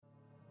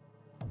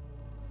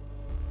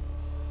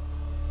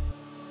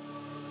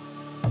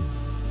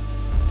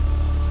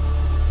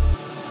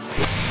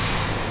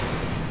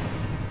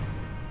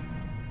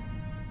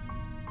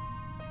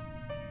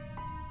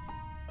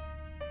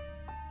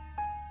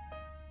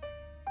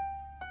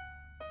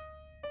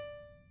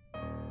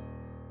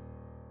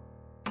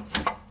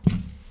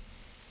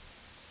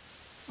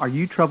Are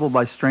you troubled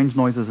by strange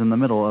noises in the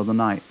middle of the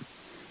night?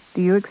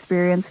 Do you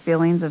experience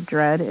feelings of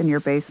dread in your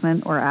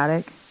basement or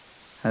attic?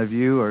 Have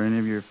you or any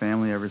of your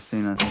family ever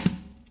seen a...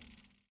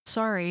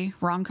 Sorry,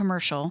 wrong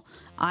commercial.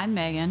 I'm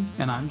Megan.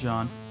 And I'm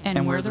John.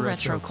 And we're the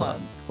Retro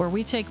Club, where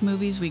we take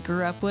movies we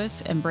grew up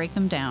with and break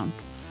them down.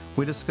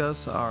 We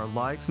discuss our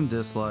likes and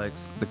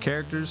dislikes, the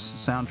characters,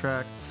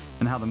 soundtrack,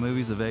 and how the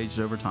movies have aged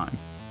over time.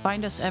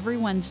 Find us every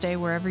Wednesday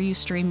wherever you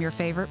stream your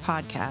favorite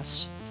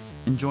podcast.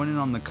 And join in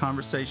on the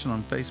conversation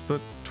on Facebook,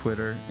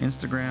 Twitter,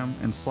 Instagram,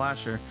 and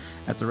Slasher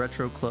at the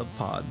Retro Club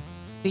Pod.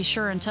 Be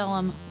sure and tell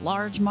them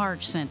Large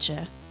Marge sent you.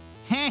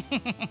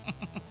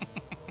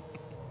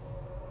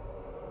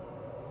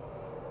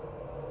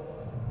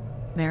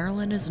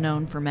 Maryland is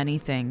known for many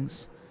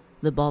things.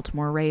 The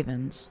Baltimore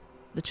Ravens,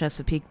 the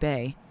Chesapeake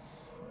Bay,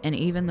 and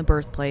even the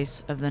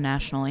birthplace of the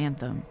national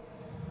anthem.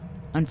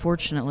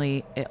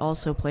 Unfortunately, it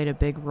also played a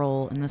big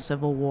role in the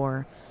Civil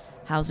War,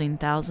 housing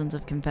thousands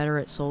of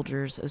Confederate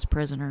soldiers as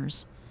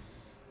prisoners.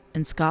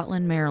 In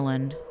Scotland,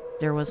 Maryland,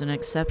 there was an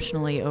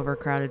exceptionally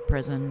overcrowded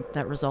prison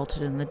that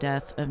resulted in the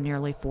death of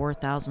nearly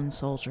 4,000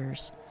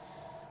 soldiers.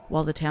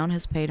 While the town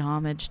has paid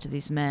homage to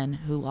these men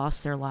who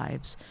lost their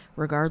lives,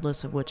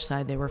 regardless of which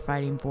side they were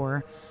fighting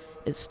for,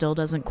 it still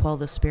doesn't quell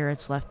the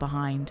spirits left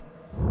behind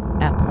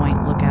at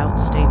Point Lookout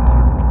State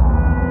Park.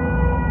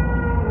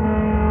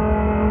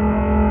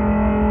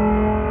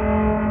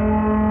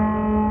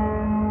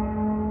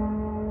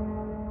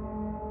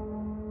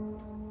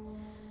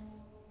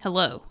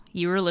 Hello,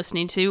 you are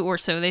listening to Or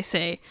So They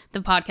Say,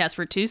 the podcast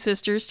where two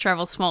sisters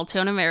travel small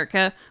town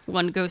America,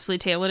 one ghostly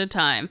tale at a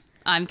time.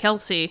 I'm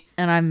Kelsey.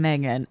 And I'm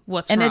Megan.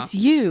 What's wrong? And it's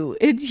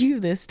you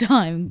this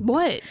time.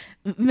 What?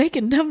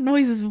 Making dumb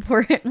noises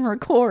before hitting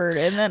record.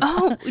 And then,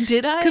 oh,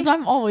 did I? Because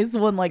I'm always the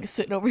one like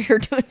sitting over here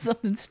doing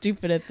something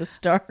stupid at the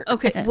start.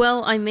 Okay,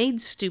 well, I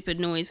made stupid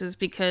noises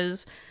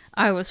because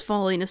I was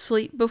falling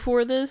asleep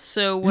before this,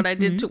 so what I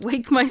did to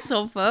wake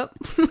myself up,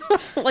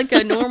 like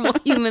a normal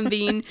human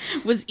being,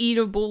 was eat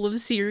a bowl of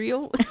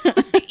cereal,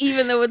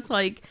 even though it's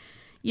like,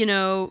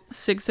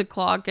 6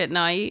 o'clock at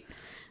night.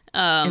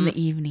 In the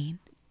evening.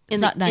 It's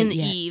not night in the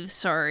yet. eve,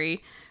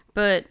 sorry.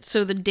 But,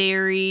 so the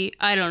dairy,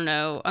 I don't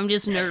know. I'm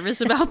just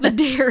nervous about the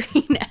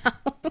dairy now.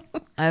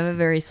 I have a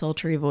very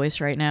sultry voice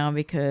right now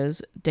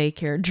because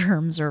daycare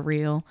germs are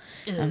real.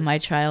 And my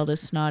child is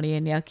snotty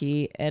and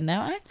yucky. And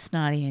now I'm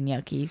snotty and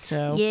yucky,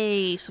 so...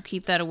 Yay, so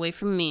keep that away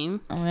from me.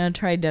 I'm going to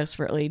try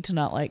desperately to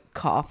not,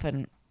 cough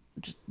and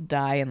just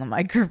die in the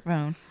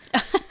microphone.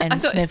 And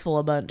sniffle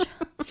a bunch.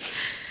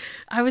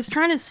 I was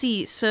trying to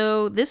see,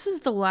 so this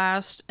is the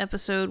last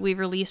episode we've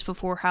released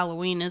before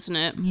Halloween, isn't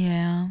it?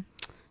 Yeah.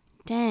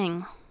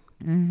 Dang.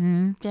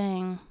 Mm-hmm.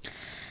 Dang.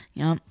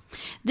 Yep.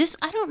 This,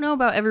 I don't know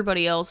about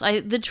everybody else.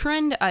 The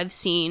trend I've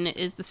seen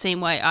is the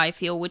same way I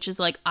feel, which is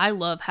I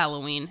love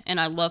Halloween and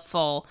I love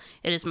fall.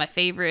 It is my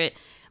favorite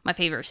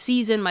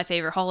season, my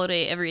favorite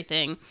holiday,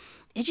 everything.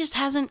 It just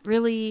hasn't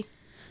really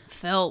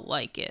felt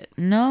like it.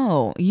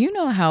 No. You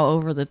know how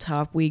over the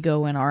top we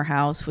go in our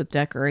house with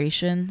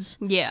decorations?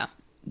 Yeah.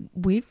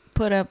 We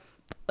put up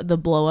the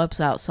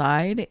blow-ups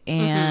outside,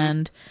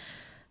 and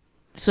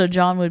so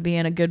John would be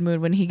in a good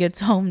mood when he gets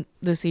home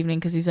this evening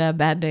because he's had a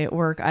bad day at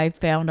work. I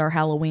found our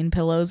Halloween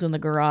pillows in the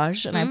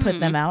garage, and I put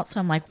them out,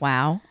 so I'm like,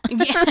 wow.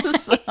 Yeah.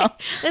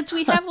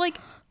 We have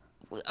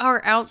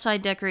our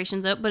outside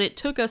decorations up, but it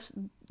took us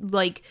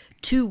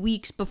 2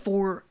 weeks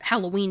before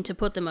Halloween to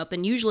put them up,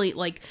 and usually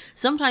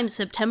sometimes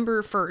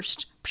September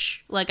 1st,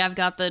 I've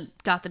got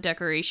the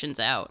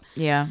decorations out.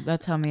 Yeah,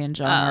 that's how me and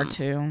John are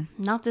too.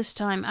 Not this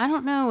time. I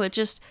don't know. It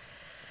just...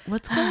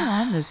 What's going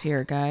on this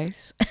year,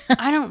 guys?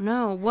 I don't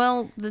know.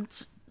 Well,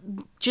 it's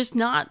just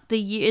not the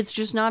year. It's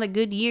just not a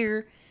good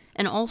year.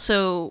 And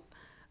also,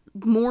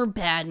 more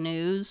bad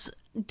news.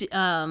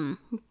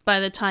 By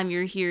the time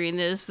you're hearing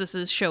this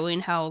is showing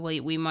how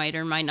late we might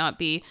or might not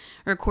be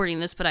recording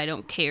this, but I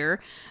don't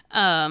care.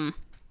 Did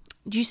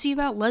you see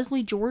about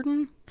Leslie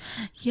Jordan?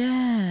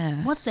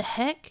 Yes. What the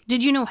heck?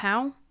 Did you know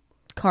how?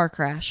 Car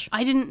crash.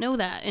 I didn't know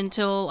that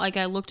until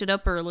I looked it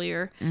up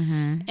earlier.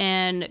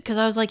 And because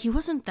I was he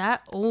wasn't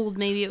that old.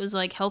 Maybe it was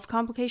health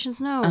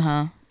complications.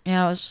 No.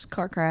 Yeah, it was just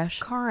car crash.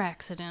 Car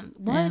accident.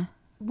 What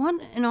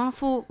an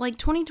awful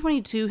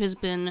 2022 has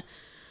been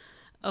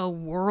a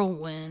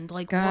whirlwind.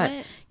 God,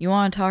 what? You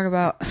want to talk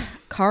about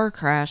car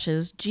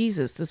crashes?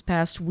 Jesus, this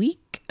past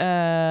weekend.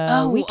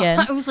 I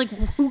was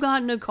who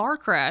got in a car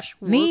crash?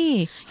 Whoops.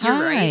 Me. You're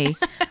Hi. right.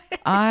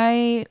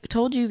 I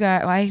told you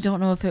guys, I don't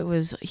know if it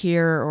was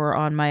here or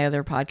on my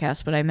other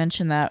podcast, but I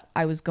mentioned that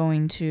I was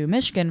going to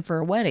Michigan for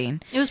a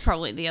wedding. It was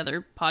probably the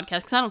other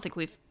podcast because I don't think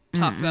we've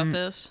talked about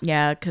this.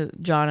 Yeah, because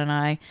John and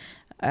I,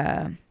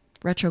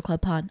 Retro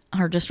Club Pod,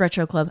 or just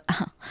Retro Club,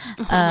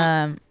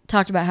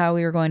 talked about how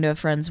we were going to a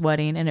friend's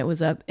wedding, and it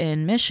was up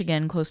in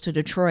Michigan, close to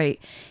Detroit.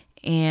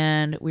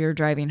 And we were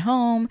driving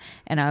home,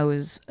 and I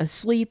was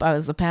asleep. I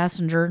was the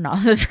passenger,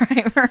 not the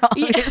driver,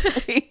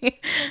 obviously.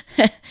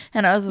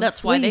 And I was asleep.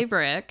 That's why they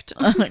wrecked.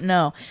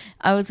 No,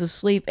 I was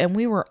asleep, and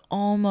we were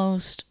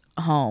almost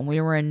home. We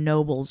were in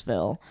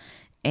Noblesville,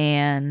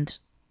 and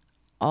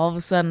all of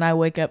a sudden I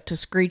wake up to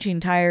screeching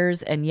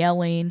tires and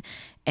yelling,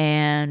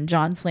 and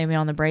John slamming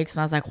on the brakes,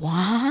 and I was like,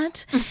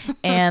 what?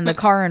 And the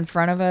car in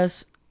front of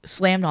us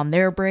slammed on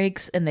their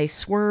brakes, and they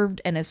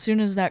swerved, and as soon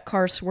as that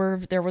car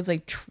swerved, there was a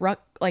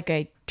truck, like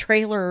a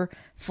trailer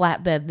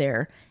flatbed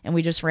there, and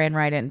we just ran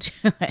right into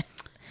it.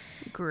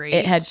 Great.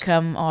 It had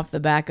come off the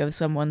back of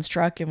someone's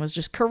truck and was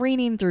just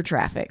careening through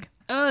traffic.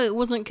 Oh, it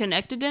wasn't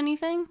connected to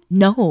anything?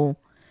 No,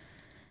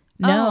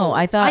 Oh,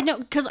 I thought... I know,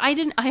 because I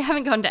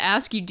haven't gotten to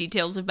ask you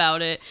details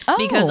about it, Oh.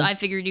 because I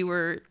figured you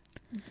were,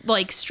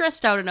 like,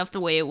 stressed out enough the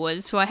way it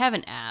was, so I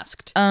haven't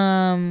asked.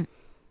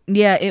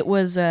 Yeah, it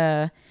was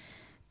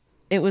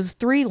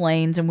 3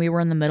 lanes, and we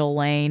were in the middle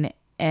lane,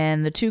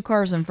 and the 2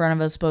 cars in front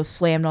of us both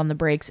slammed on the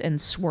brakes and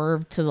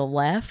swerved to the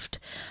left.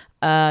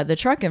 The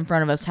truck in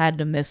front of us had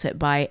to miss it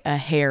by a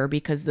hair,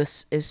 because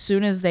as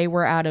soon as they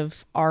were out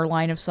of our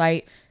line of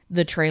sight,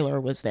 the trailer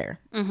was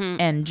there. Mm-hmm.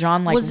 And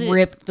John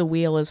ripped the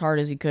wheel as hard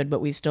as he could, but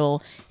we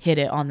still hit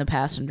it on the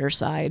passenger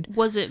side.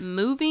 Was it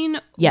moving?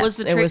 Yes,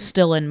 it was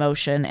still in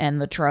motion,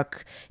 and the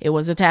truck it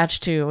was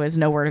attached to is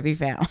nowhere to be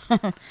found.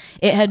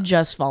 It had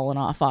just fallen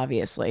off,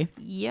 obviously.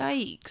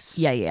 Yikes.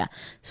 Yeah.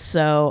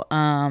 So,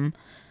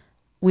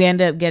 we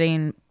ended up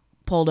getting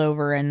pulled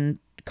over and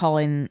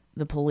calling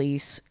the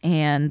police,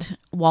 and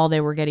while they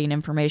were getting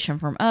information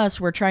from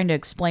us, we're trying to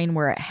explain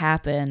where it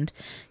happened,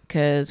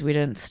 because we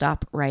didn't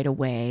stop right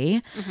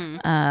away.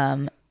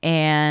 Mm-hmm.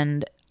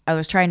 And I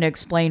was trying to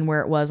explain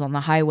where it was on the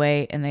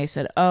highway, and they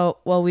said, oh,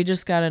 well, we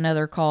just got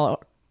another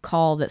call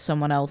that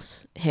someone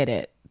else hit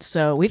it.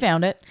 So we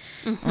found it.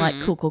 Mm-hmm. I'm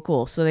like,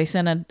 cool. So they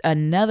sent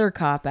another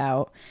cop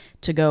out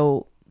to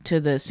go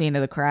to the scene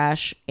of the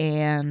crash,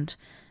 and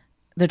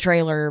the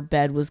trailer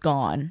bed was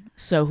gone.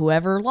 So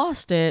whoever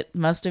lost it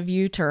must have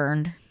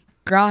U-turned,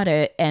 got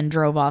it, and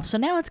drove off. So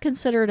now it's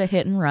considered a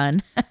hit and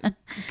run.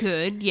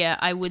 Good. Yeah,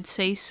 I would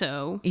say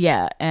so.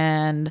 Yeah,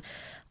 and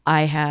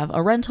I have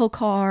a rental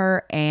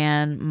car,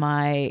 and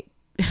my...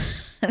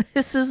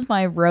 this is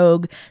my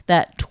Rogue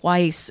that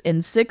twice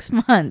in 6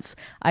 months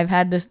I've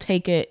had to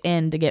take it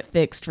in to get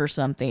fixed for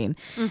something.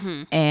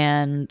 Mm-hmm.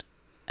 And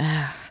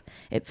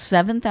it's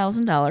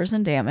 $7,000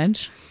 in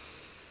damage.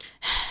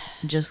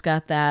 Just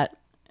got that.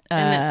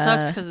 And it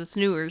sucks because it's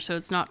newer, so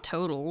it's not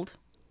totaled.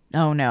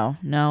 Oh, no,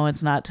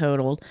 it's not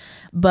totaled.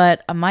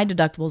 But my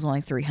deductible is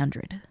only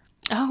 $300.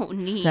 Oh,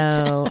 neat.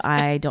 So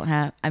I don't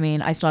have,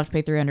 I still have to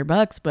pay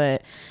 $300,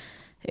 but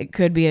it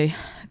could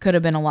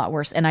have been a lot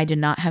worse. And I did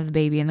not have the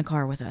baby in the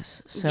car with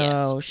us. So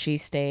yes. She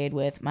stayed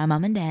with my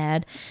mom and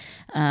dad.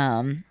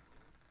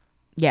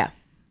 Yeah,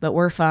 but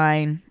we're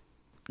fine.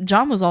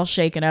 John was all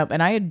shaken up,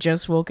 and I had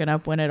just woken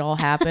up when it all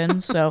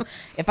happened. So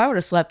if I would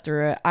have slept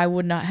through it, I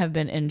would not have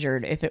been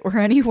injured. If it were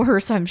any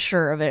worse, I'm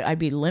sure of it, I'd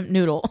be limp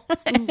noodle.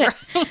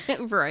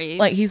 Right.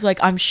 Like, he's like,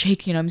 I'm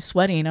shaking, I'm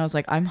sweating. I was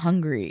like, I'm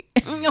hungry.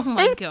 Oh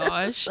my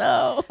gosh.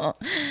 So,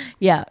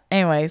 yeah.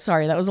 Anyway,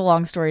 sorry. That was a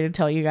long story to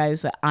tell you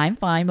guys that I'm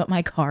fine, but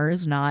my car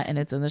is not, and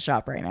it's in the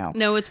shop right now.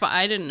 No, it's fine.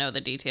 I didn't know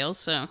the details,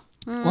 so.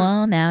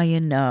 Well, now you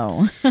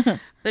know.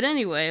 But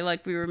anyway,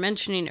 like we were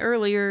mentioning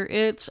earlier,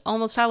 it's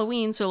almost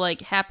Halloween, so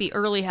like happy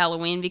early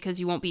Halloween, because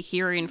you won't be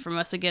hearing from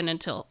us again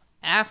until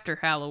after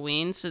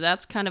Halloween, so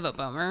that's kind of a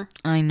bummer.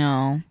 I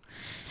know.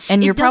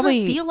 And you're probably...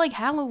 It doesn't feel like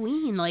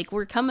Halloween. Like,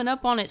 we're coming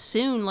up on it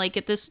soon. Like,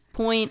 at this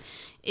point,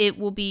 it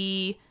will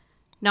be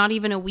not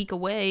even a week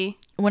away.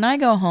 When I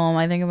go home,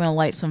 I think I'm going to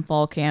light some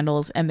fall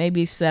candles and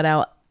maybe set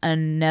out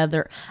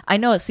another... I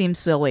know it seems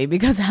silly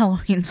because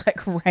Halloween's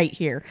like right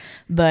here,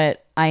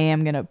 but I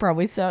am going to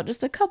probably set out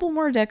just a couple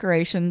more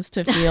decorations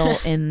to feel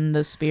in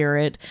the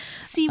spirit.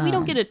 See, we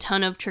don't get a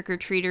ton of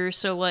trick-or-treaters,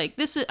 so like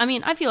this is...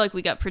 I feel like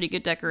we got pretty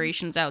good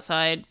decorations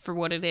outside for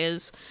what it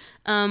is.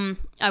 I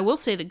will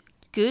say the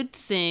good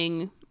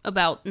thing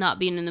about not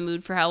being in the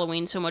mood for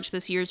Halloween so much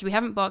this year is we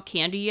haven't bought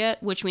candy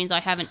yet, which means I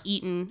haven't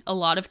eaten a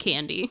lot of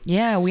candy.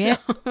 Yeah,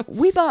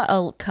 we bought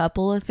a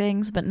couple of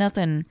things, but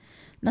nothing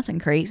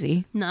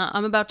crazy. Nah,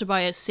 I'm about to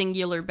buy a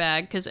singular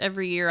bag because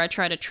every year I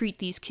try to treat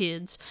these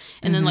kids,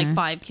 and then like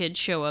 5 kids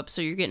show up,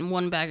 so you're getting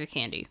 1 bag of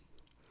candy.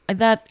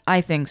 That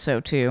I think so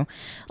too.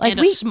 Like,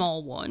 and a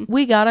small one.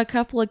 We got a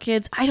couple of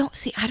kids. I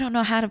don't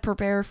know how to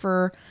prepare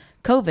for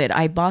COVID.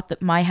 I bought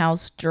my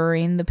house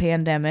during the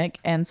pandemic,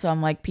 and so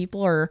I'm like,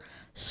 people are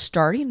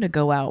starting to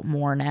go out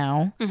more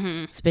now.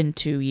 Mm-hmm. It's been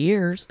 2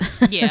 years.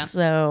 Yeah.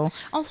 So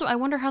also, I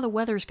wonder how the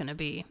weather's going to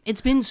be.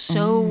 It's been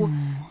so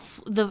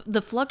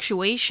the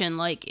fluctuation,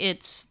 like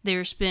it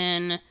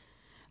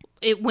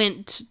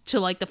went to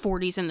like the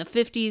 40s and the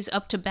 50s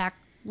up to back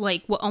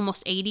like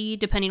almost 80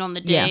 depending on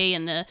the day,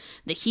 and the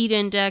heat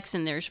index,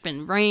 and there's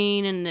been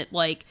rain, and that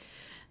like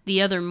the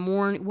other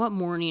morning, what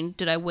morning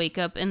did I wake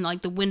up and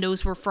like the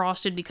windows were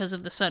frosted because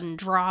of the sudden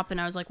drop,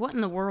 and I was like, what in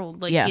the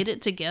world? Like, get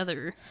it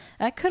together.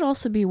 That could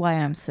also be why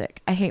I'm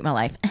sick. I hate my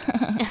life.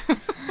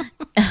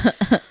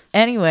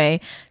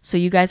 Anyway, so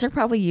you guys are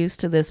probably used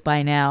to this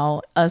by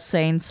now, us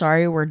saying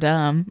sorry we're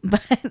dumb,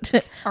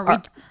 but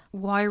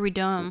Why are we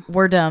dumb?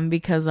 We're dumb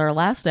because our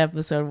last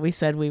episode we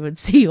said we would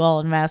see you all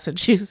in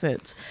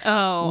Massachusetts.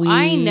 Oh, We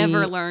I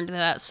never learned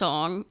that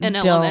song in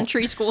don't.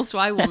 elementary school, so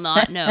I will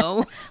not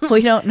know.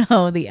 We don't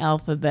know the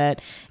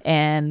alphabet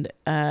and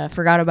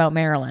forgot about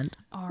Maryland.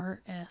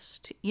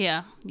 RST.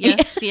 Yeah.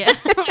 Yes. Yeah.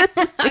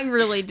 I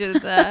really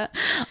did that.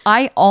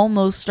 I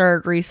almost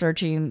started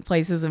researching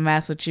places in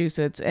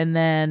Massachusetts, and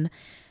then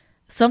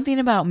something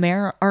about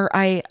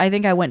I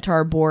think I went to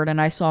our board and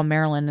I saw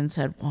Maryland and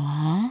said,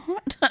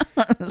 what?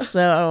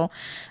 So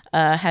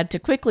had to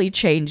quickly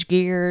change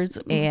gears,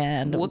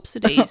 and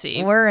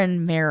Whoops-a-daisy. we're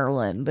in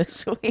Maryland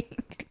this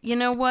week. You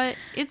know what?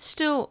 It's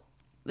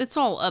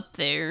all up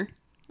there.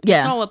 Yeah.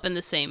 It's all up in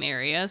the same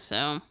area,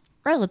 so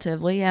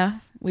Relatively, yeah.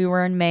 We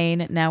were in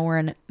Maine, now we're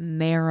in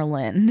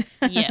Maryland.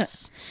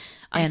 yes.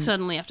 I And-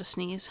 suddenly have to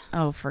sneeze.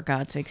 Oh, for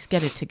God's sakes,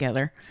 get it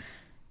together.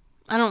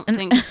 I don't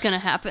think it's going to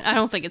happen. I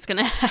don't think it's going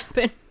to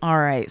happen. All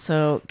right,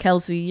 so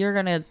Kelsey, you're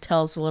going to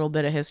tell us a little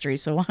bit of history,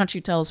 so why don't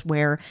you tell us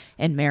where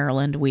in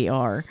Maryland we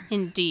are?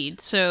 Indeed.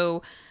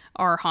 So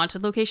our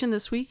haunted location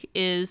this week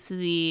is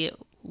the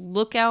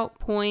Lookout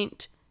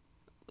Point.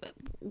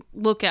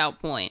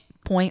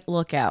 Point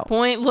Lookout.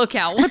 Point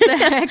Lookout. What the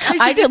heck?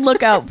 I did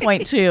Lookout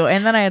Point too,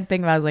 and then I had to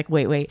think about it, I was like,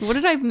 wait. What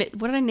did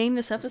I name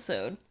this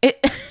episode?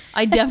 It,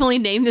 I definitely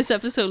named this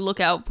episode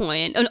Lookout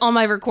Point on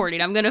my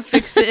recording. I'm gonna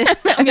fix it.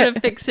 I'm gonna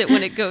fix it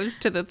when it goes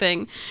to the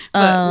thing.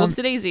 But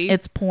whoops-a-daisy.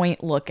 it's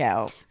Point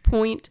Lookout.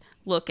 Point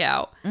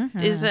Lookout.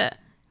 Is it?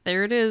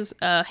 There it is.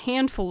 A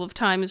handful of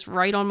times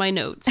right on my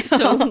notes.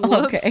 So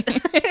whoops.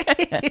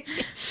 Okay.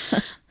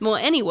 Well,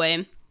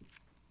 anyway,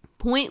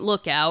 Point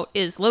Lookout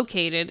is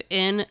located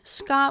in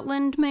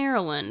Scotland,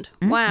 Maryland.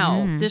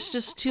 Wow, there's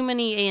just too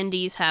many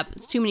A&Ds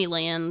happens. Too many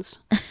lands.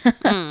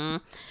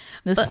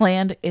 This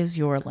land is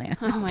your land.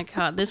 Oh my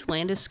god, this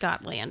land is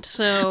Scotland.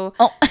 So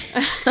Oh,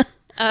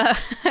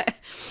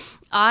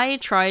 I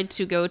tried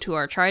to go to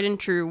our tried and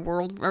true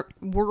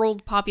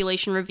world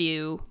population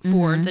review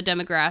for the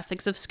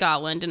demographics of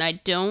Scotland, and I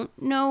don't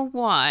know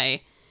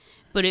why,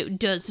 but it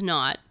does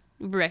not.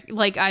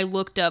 Like, I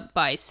looked up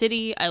by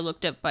city, I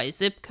looked up by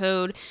zip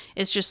code.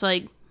 It's just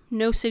like,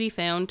 no city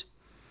found.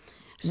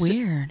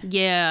 weird.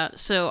 Yeah,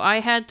 so I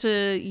had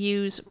to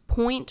use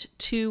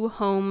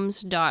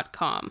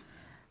point2homes.com.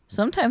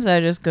 Sometimes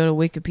I just go to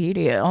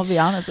Wikipedia, I'll be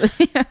honest with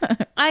you.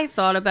 I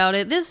thought about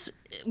it. This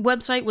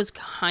website was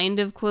kind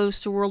of close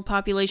to World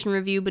Population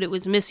Review, but it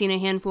was missing a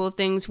handful of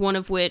things, one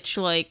of which,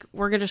 like,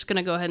 we're just going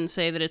to go ahead and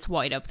say that it's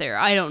white up there.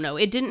 I don't know.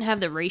 It didn't have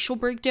the racial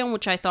breakdown,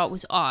 which I thought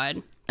was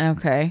odd.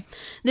 Okay.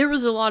 There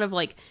was a lot of,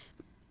 like,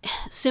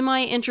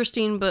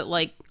 semi-interesting, but,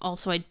 like,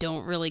 also I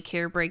don't really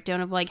care breakdown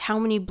of, like, how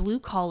many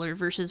blue-collar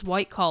versus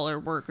white-collar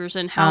workers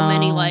and how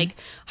many, like,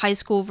 high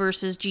school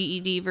versus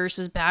GED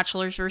versus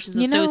bachelor's versus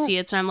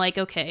associates. And I'm like,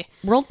 okay.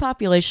 World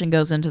population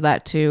goes into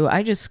that too.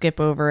 I just skip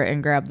over it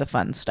and grab the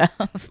fun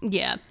stuff.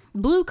 Yeah.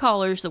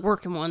 Blue-collar's the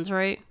working ones,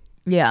 right?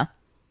 Yeah.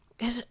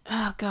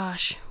 Oh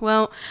gosh.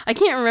 Well, I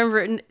can't remember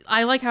it.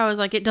 I like how I was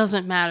like, it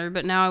doesn't matter,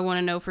 but now I want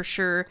to know for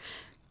sure.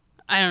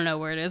 I don't know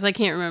where it is. I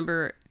can't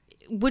remember.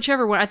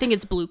 Whichever one. I think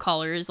it's blue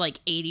collar is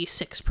like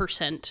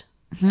 86%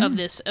 of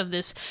this.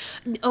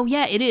 Oh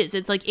yeah, it is.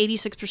 It's like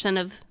 86%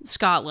 of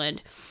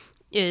Scotland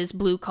is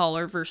blue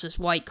collar versus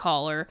white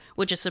collar,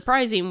 which is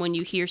surprising when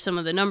you hear some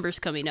of the numbers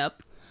coming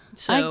up.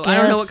 So I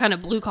don't know what kind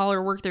of blue collar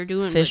work they're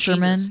doing.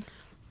 Fishermen.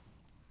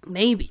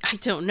 Maybe. I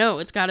don't know.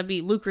 It's got to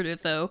be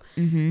lucrative though.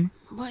 Mm-hmm.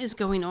 What is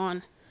going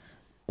on?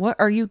 What,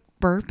 are you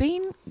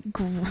burping?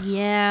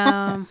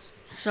 Yeah.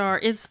 Sorry,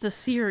 it's the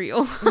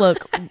cereal.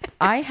 Look,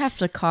 I have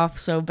to cough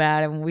so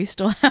bad, and we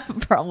still have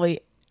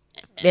probably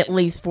at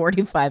least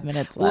 45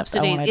 minutes left.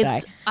 I want to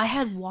die. I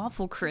had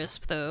waffle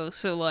crisp though,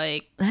 so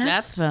like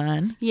That's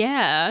fun.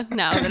 yeah.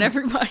 Now that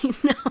everybody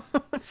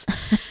knows.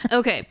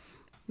 Okay,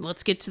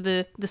 let's get to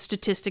the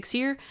statistics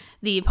here.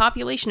 The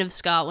population of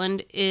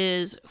Scotland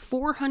is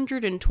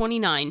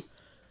 429.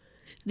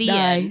 The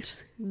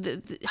Nice. end.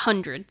 The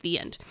 100. The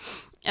end.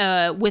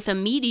 With a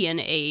median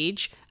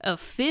age of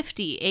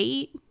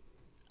 58.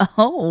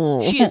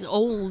 Oh, She is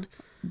old.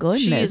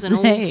 goodness She is an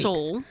old sakes.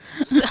 soul.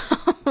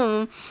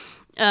 So,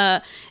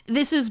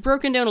 this is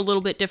broken down a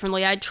little bit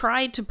differently. I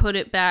tried to put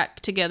it back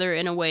together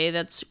in a way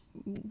that's,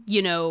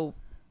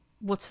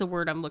 what's the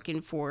word I'm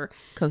looking for?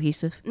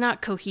 Cohesive.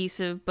 Not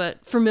cohesive,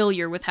 but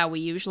familiar with how we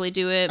usually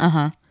do it.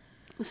 Uh-huh.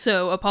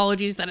 So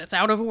apologies that it's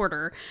out of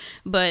order,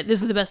 but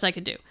this is the best I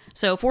could do.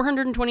 So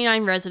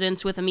 429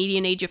 residents with a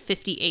median age of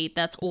 58.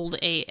 That's old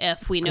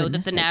AF. We know that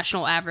Goodness the sakes.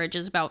 national average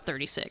is about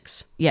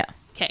 36. Yeah.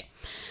 Okay.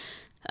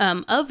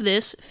 Of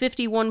this,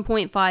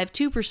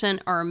 51.52%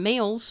 are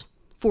males,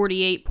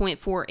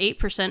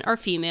 48.48% are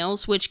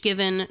females, which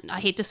given, I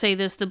hate to say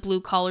this, the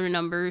blue collar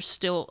numbers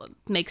still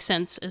make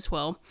sense as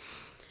well.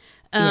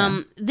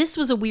 This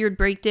was a weird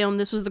breakdown.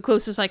 This was the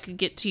closest I could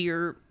get to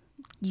your,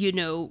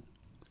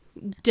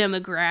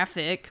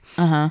 demographic,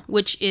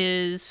 which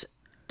is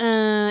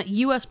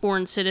U.S.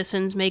 born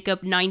citizens make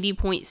up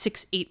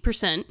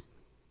 90.68%.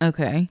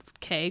 Okay.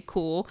 Okay,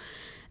 cool.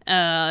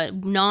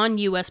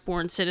 Non-U.S.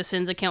 born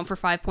citizens account for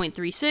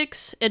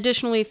 5.36.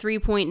 Additionally,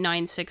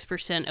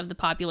 3.96% of the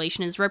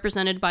population is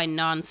represented by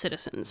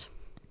non-citizens.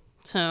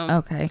 So,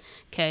 okay.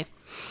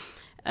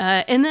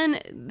 And then,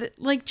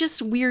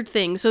 just weird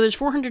things. So there's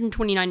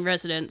 429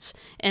 residents,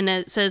 and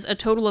it says a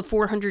total of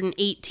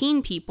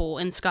 418 people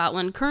in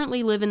Scotland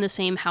currently live in the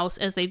same house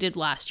as they did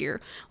last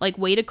year. Like,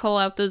 way to call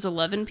out those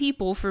 11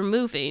 people for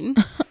moving.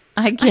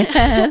 I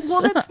guess.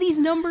 Well, these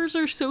numbers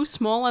are so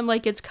small. I'm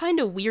like, it's kind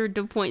of weird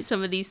to point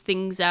some of these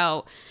things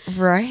out.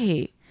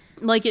 Right.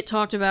 Like, it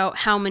talked about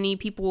how many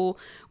people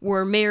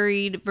were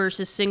married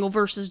versus single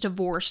versus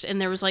divorced, and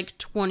there was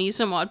 20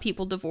 some odd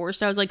people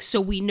divorced. I was like, so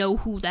we know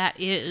who that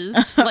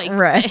is.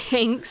 Right.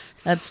 Thanks.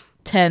 That's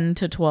 10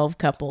 to 12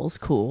 couples.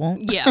 Cool.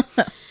 Yeah.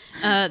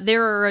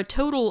 There are a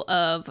total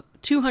of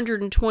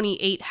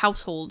 228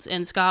 households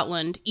in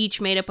Scotland, each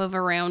made up of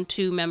around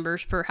 2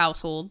 members per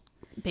household.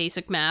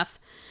 Basic math.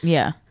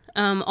 Yeah.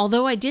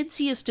 Although I did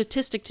see a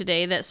statistic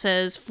today that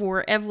says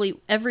for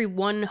every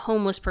one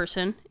homeless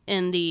person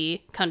in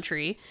the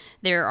country,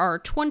 there are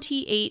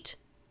 28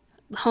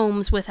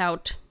 homes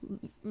without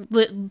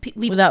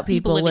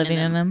people living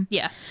in them.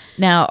 Yeah.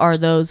 Now, are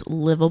those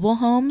livable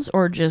homes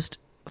or just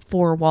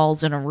 4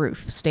 walls and a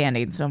roof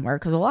standing somewhere?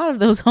 Because a lot of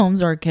those homes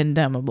are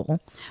condemnable.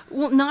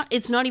 Well,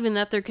 it's not even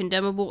that they're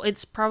condemnable.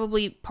 It's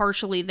probably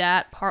partially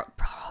that.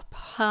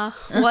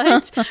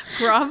 What?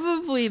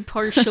 Probably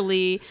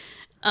partially.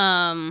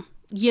 Rent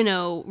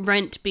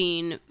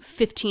being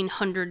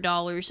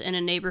 $1,500 in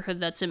a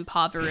neighborhood that's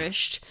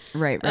impoverished.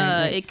 Right.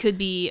 It could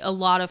be a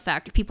lot of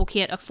factors. People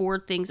can't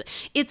afford things.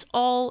 It's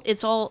all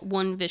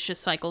one vicious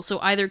cycle. So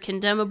either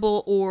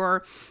condemnable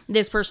or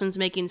this person's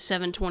making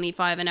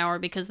 $7.25 an hour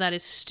because that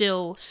is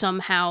still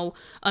somehow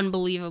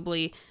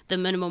unbelievably the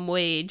minimum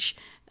wage,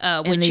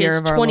 which is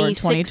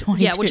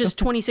which is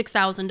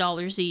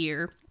 $26,000 a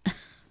year,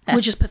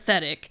 which is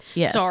pathetic.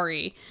 Yes.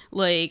 Sorry,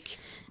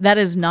 that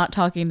is not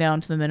talking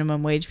down to the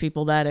minimum wage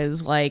people. That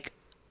is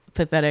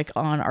pathetic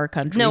on our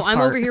country's No, I'm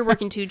part. over here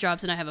working 2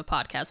 jobs and I have a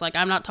podcast.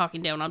 I'm not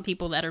talking down on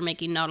people that are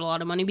making not a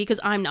lot of money because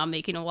I'm not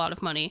making a lot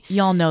of money.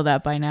 Y'all know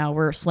that by now.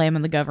 We're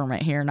slamming the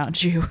government here,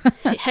 not you.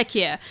 Heck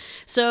yeah.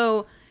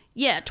 So,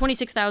 yeah,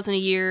 $26,000 a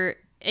year,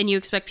 and you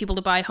expect people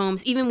to buy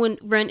homes. Even when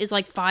rent is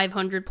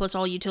 $500 plus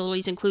all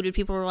utilities included,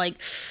 people are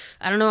like,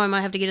 I don't know, I might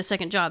have to get a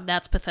second job.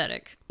 That's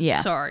pathetic. Yeah.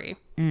 Sorry.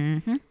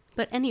 Mm-hmm.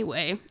 But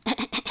anyway,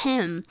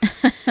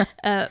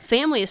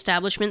 family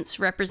establishments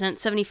represent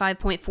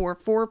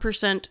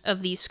 75.44%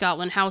 of these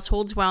Scotland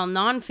households, while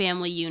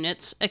non-family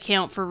units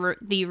account for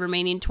the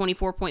remaining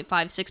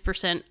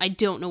 24.56%. I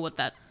don't know what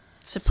that's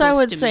supposed to mean. So I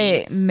would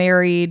say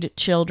married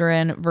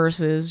children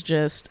versus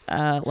just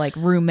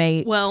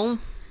roommates. Well,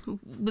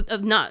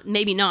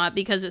 maybe not,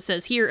 because it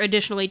says here,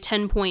 additionally,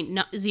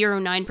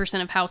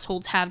 10.09% of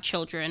households have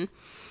children.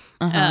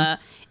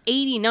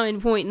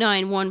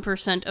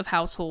 89.91% of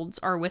households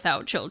are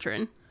without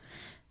children.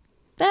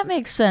 That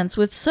makes sense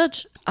with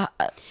such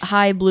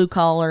high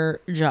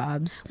blue-collar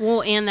jobs.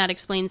 Well, and that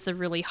explains the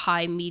really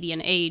high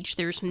median age.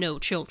 There's no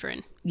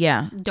children.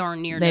 Yeah.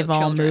 Darn near They've no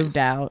children. all moved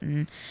out.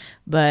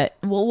 But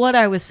what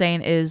I was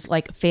saying is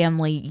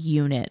family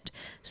unit.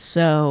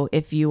 So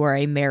if you are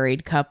a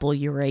married couple,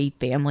 you're a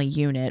family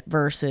unit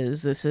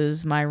versus this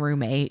is my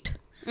roommate.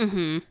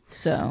 Mm-hmm.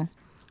 So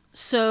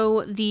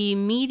the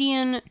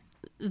median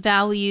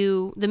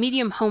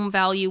home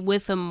value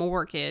with a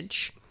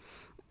mortgage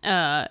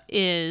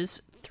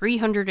is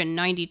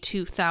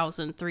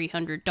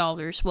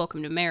 $392,300.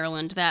 Welcome to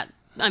Maryland. That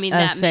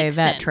makes sense.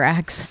 That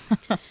tracks.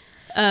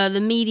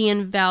 The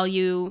median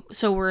value,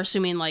 so we're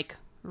assuming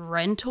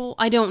rental,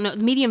 I don't know.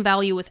 The median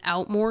value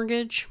without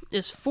mortgage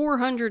is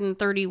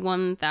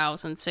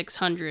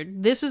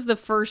 $431,600. This is the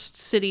first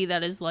city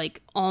that is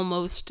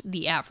almost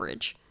the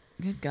average.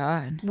 Good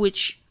God.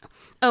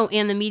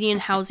 And the median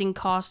housing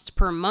costs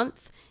per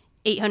month,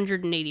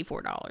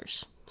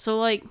 $884.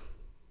 So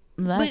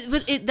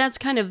that's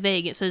kind of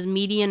vague. It says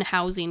median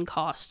housing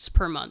costs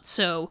per month.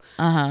 So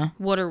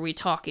what are we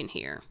talking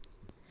here?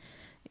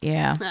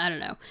 Yeah. I don't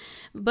know.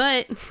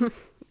 But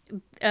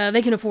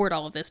they can afford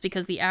all of this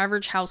because the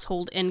average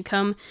household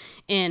income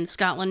in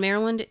Scotland,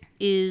 Maryland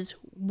is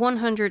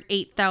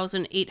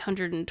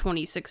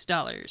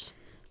 $108,826.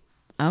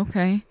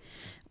 Okay.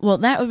 Well,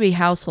 that would be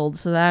household,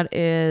 so that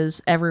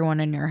is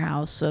everyone in your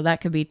house. So that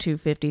could be 2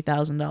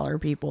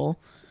 $50,000 people.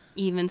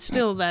 Even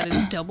still, that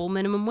is double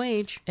minimum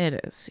wage.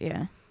 It is,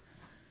 yeah.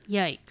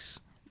 Yikes.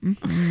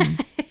 Mm-hmm.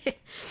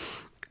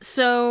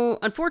 So,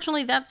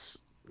 unfortunately,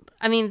 that's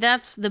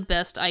the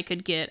best I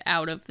could get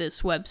out of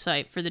this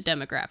website for the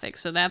demographics.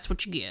 So that's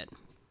what you get.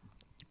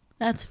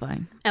 That's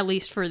fine. At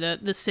least for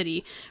the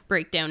city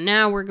breakdown.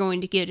 Now we're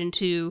getting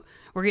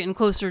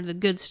closer to the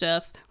good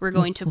stuff. We're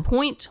going to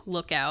Point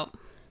Lookout.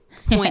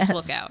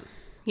 Lookout.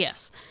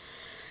 Yes.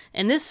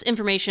 And this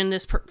information,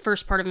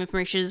 first part of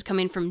information is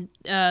coming from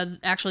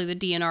actually the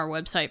DNR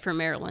website for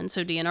Maryland.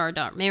 So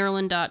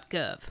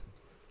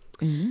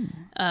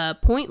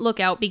dnr.maryland.gov. Point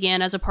Lookout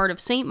began as a part of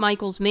St.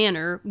 Michael's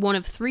Manor, one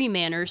of 3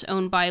 manors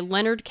owned by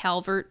Leonard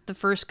Calvert, the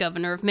first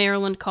governor of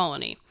Maryland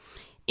Colony.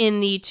 In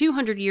the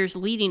 200 years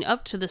leading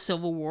up to the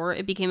Civil War,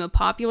 it became a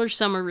popular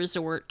summer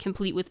resort,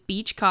 complete with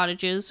beach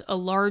cottages, a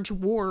large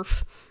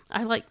wharf.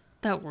 I like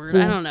that word.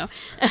 I don't know.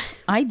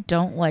 I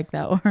don't like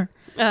that word.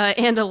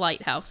 And a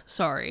lighthouse.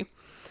 Sorry.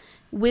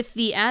 With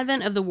the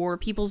advent of the war,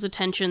 people's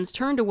attentions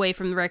turned away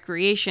from the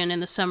recreation,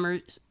 and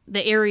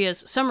the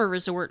area's summer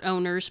resort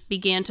owners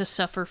began to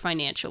suffer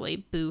financially.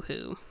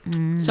 Boo-hoo.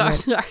 Sorry.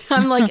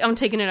 I'm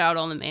taking it out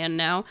on the man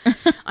now.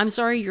 I'm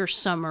sorry your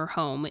summer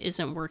home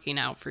isn't working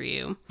out for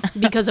you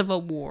because of a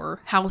war.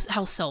 How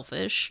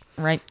selfish.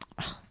 Right.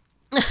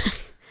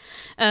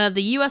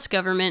 The U.S.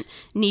 government,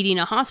 needing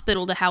a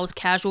hospital to house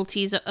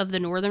casualties of the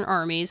Northern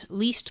armies,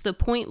 leased the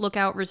Point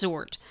Lookout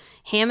Resort.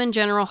 Hammond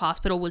General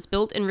Hospital was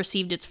built and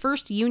received its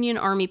first Union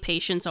Army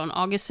patients on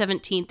August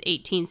 17,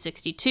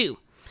 1862.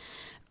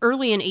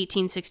 Early in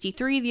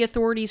 1863, the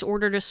authorities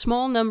ordered a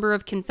small number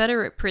of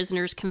Confederate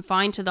prisoners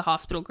confined to the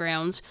hospital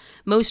grounds,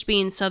 most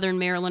being Southern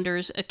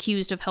Marylanders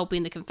accused of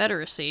helping the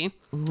Confederacy.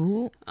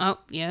 Ooh. Oh,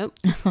 yep.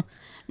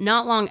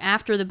 Not long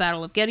after the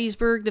Battle of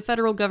Gettysburg, the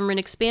federal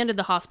government expanded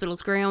the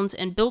hospital's grounds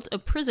and built a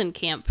prison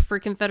camp for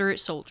Confederate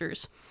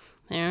soldiers.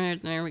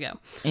 There we go.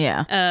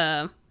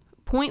 Yeah.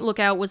 Point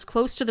Lookout was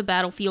close to the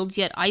battlefields,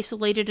 yet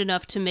isolated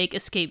enough to make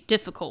escape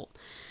difficult.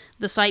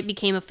 The site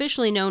became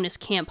officially known as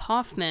Camp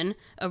Hoffman,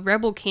 a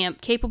rebel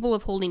camp capable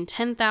of holding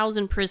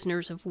 10,000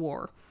 prisoners of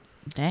war.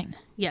 Dang.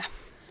 Yeah.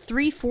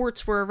 3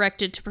 forts were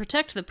erected to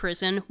protect the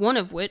prison, one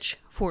of which,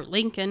 Fort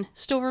Lincoln,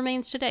 still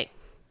remains today.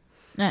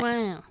 Nice.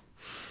 Wow.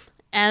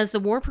 As the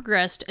war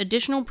progressed,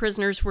 additional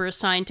prisoners were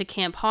assigned to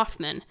Camp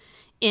Hoffman.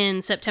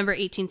 In September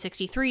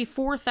 1863,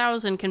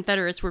 4,000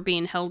 Confederates were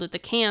being held at the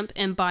camp,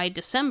 and by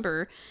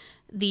December,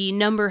 the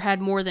number had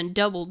more than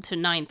doubled to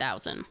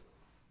 9,000.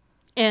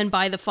 And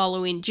by the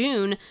following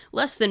June,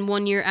 less than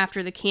 1 year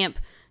after the camp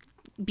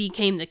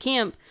became the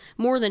camp,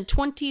 more than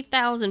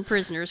 20,000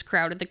 prisoners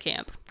crowded the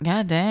camp.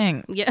 God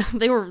dang. Yeah,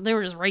 they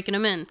were just raking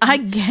them in. I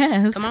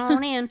guess. Come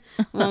on in.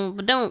 Well,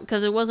 but don't,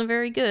 because it wasn't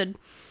very good.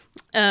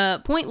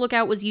 Point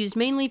Lookout was used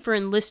mainly for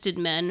enlisted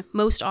men.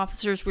 Most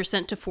officers were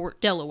sent to Fort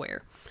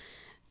Delaware.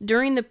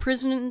 During the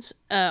prison's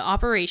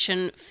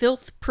operation,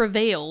 filth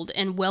prevailed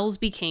and wells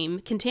became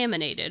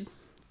contaminated.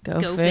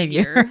 Go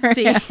figure.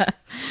 See?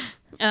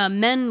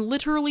 Men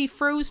literally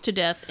froze to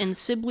death in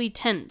Sibley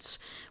tents,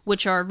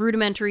 which are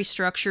rudimentary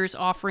structures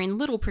offering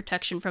little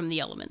protection from the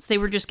elements. They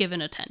were just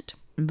given a tent.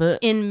 But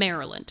In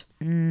Maryland.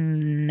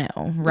 no.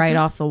 Right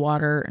off the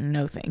water,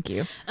 no thank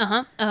you.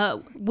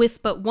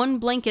 With but 1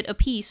 blanket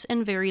apiece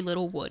and very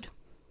little wood.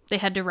 They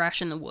had to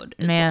ration the wood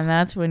as Man,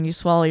 that's when you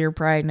swallow your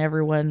pride and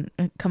everyone,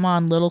 come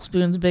on, little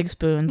spoons, big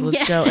spoons, let's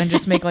Yeah. go. And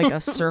just make like a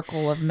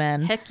circle of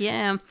men. Heck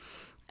yeah.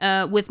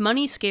 With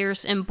money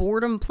scarce and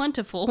boredom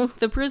plentiful,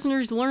 the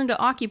prisoners learned to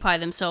occupy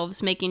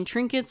themselves making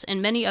trinkets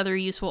and many other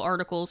useful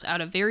articles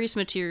out of various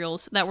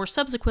materials that were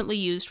subsequently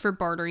used for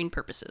bartering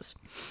purposes.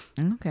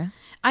 Okay.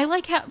 I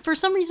like how, for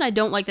some reason, I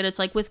don't like that it's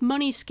like, with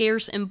money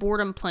scarce and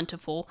boredom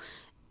plentiful,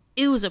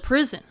 it was a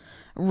prison.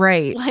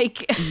 Right.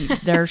 Like,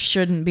 There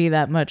shouldn't be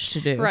that much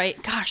to do.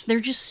 right. Gosh, they're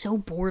just so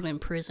bored in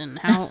prison.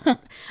 How,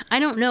 I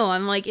don't know.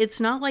 I'm like, it's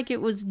not like it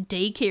was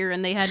daycare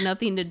and they had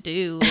nothing to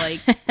do.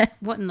 Like,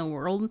 what in the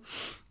world?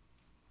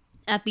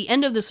 At the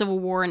end of the Civil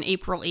War in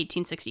April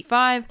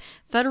 1865,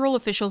 federal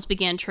officials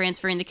began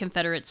transferring the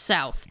Confederates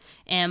south,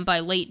 and by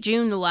late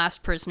June, the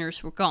last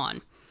prisoners were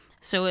gone.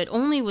 So it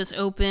only was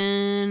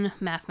open,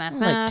 math,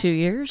 Like 2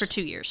 years? for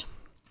 2 years.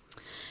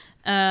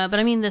 But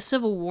I mean, the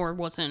Civil War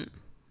wasn't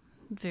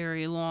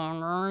very long,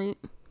 right?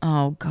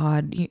 Oh,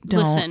 God.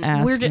 Don't Listen,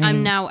 ask me.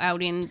 I'm now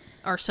outing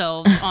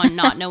ourselves on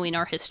not knowing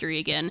our history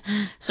again.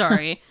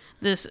 Sorry.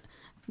 This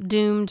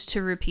doomed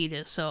to repeat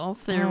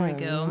itself. There we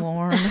go.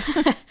 Lord.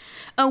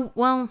 Oh,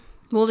 well,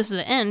 this is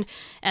the end.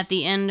 At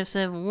the end of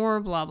Civil War,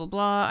 blah, blah,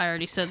 blah. I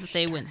already said that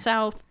they went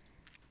south.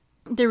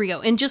 There we go.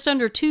 In just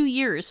under 2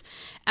 years,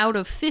 out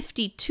of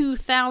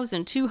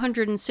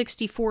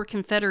 52,264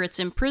 Confederates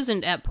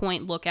imprisoned at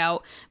Point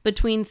Lookout,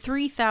 between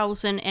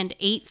 3,000 and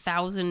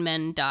 8,000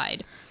 men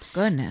died.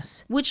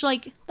 Goodness. Which,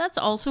 like, that's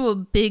also a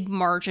big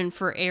margin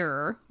for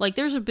error. Like,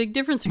 there's a big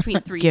difference between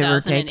Give or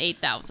 3,000 and take.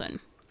 8,000.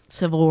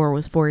 Civil War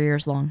was 4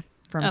 years long,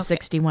 from Okay.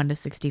 61 to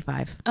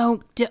 65.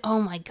 Oh,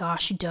 oh my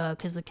gosh, duh,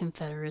 because the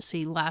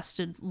Confederacy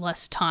lasted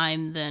less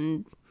time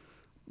than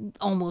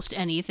almost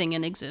anything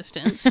in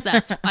existence.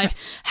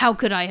 How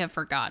could I have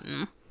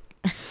forgotten?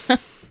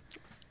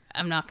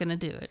 I'm not going to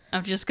do it.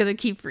 I'm just going to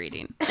keep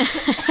reading.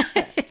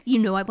 You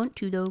know I want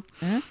to, though.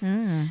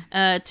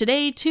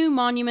 Today, 2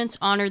 monuments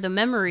honor the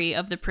memory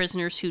of the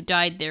prisoners who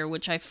died there,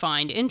 which I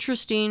find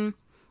interesting.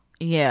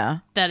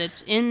 Yeah. That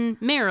it's in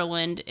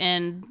Maryland,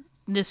 and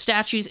the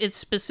statues, it's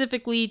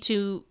specifically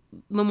to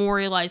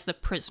memorialize the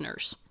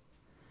prisoners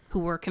who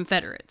were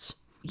Confederates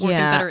or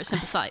Yeah. Confederate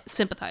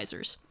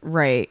sympathizers.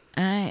 Right.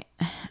 I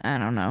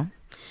don't know.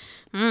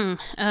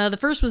 The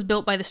first was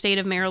built by the state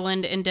of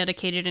Maryland and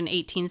dedicated in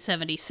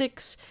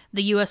 1876.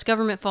 The U.S.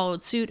 government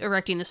followed suit,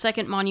 erecting the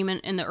second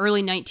monument in the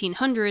early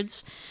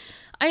 1900s.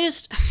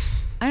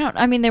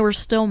 I mean, they were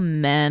still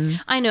men.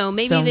 I know,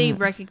 maybe So- they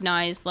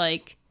recognized,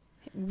 like,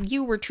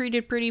 you were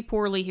treated pretty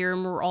poorly here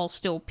and we're all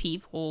still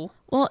people.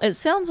 Well, it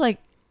sounds like,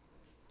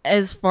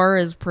 as far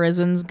as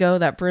prisons go,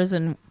 that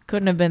prison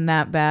couldn't have been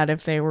that bad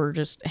if they were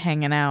just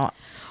hanging out.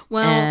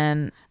 Well,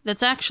 And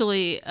that's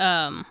actually,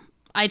 I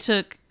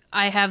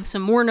have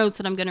some more notes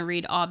that I'm going to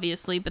read,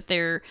 obviously, but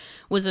there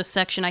was a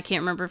section, I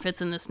can't remember if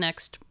it's in this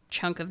next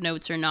chunk of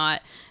notes or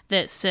not,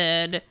 that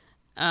said,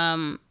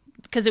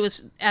 because it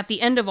was at the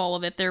end of all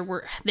of it, there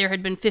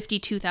had been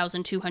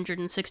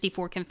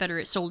 52,264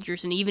 Confederate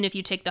soldiers, and even if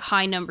you take the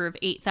high number of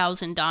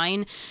 8,000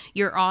 dying,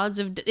 your odds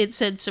of, it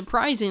said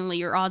surprisingly,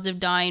 your odds of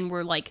dying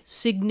were like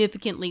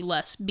significantly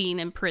less being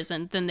in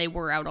prison than they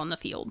were out on the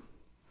field.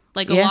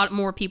 Like a lot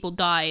more people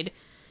died,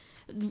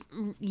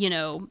 you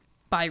know,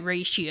 by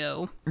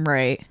ratio.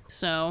 right.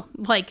 So,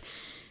 like,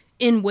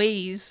 in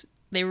ways,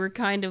 they were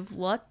kind of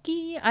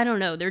lucky. I don't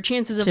know. Their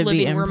chances of To be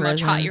living were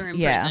much imprisoned. higher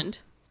Yeah. imprisoned.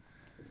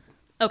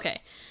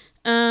 Okay.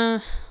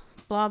 Blah,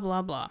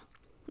 blah, blah.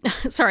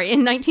 Sorry, in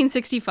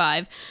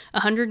 1965,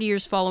 100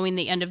 years following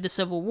the end of the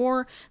Civil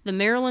War, the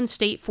Maryland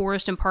State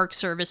Forest and Park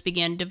Service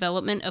began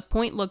development of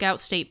Point Lookout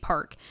State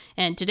Park.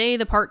 And today,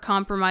 the park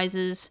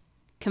comprises,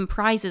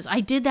 I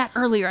did that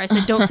earlier. I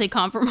said don't say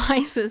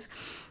compromises.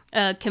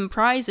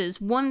 Comprises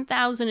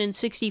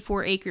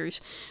 1,064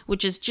 acres,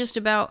 which is just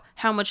about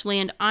how much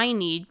land I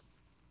need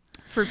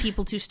for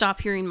people to stop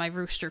hearing my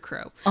rooster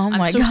crow. Oh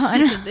my I'm so God.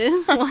 sick of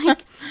this.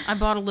 Like, I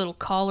bought a little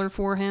collar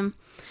for him.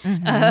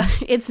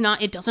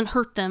 It doesn't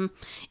hurt them.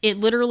 It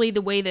literally,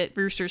 the way that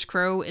roosters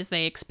crow is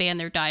they expand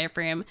their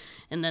diaphragm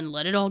and then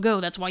let it all go.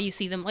 That's why you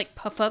see them like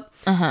puff up.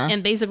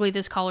 And basically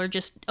this collar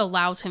just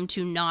allows him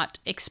to not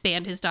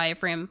expand his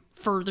diaphragm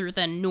further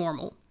than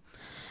normal.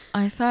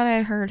 I thought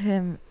I heard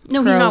him.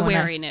 No, he's crow not when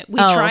wearing it. We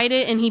Oh. tried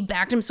it, and he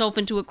backed himself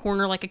into a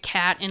corner like a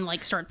cat and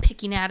like started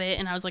picking at it.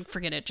 And I was like,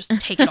 "Forget it, just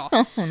take it off."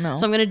 Oh no.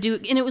 So I'm gonna do.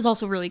 And it was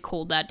also really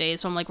cold that day,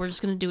 so I'm like, "We're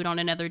just gonna do it on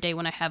another day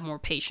when I have more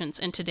patience."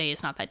 And today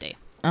is not that day.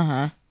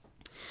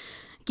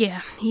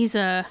 Yeah, he's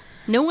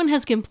no one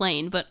has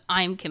complained, but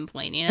I'm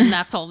complaining, and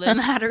that's all that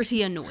matters.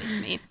 He annoys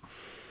me.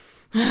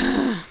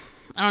 I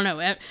don't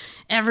know.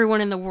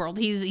 Everyone in the world,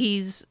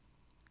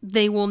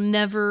 they will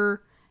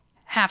never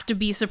have to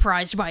be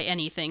surprised by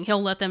anything.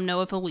 He'll let them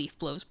know if a leaf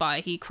blows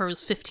by. He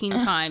crows 15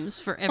 times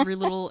for every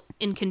little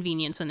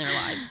inconvenience in their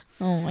lives.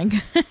 Oh my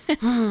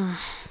God.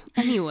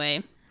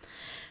 Anyway,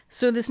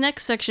 so this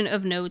next section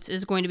of notes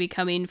is going to be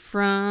coming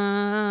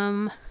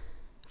from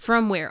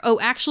where? Oh,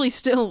 actually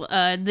still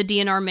the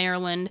DNR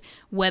Maryland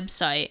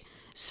website.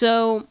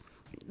 So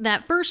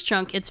that first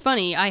chunk, it's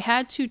funny, I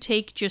had to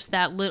take just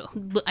that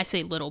I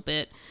say little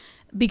bit,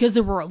 because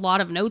there were a lot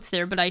of notes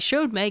there, but I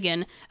showed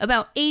Megan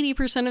about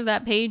 80% of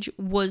that page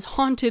was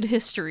haunted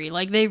history.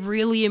 Like, they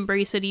really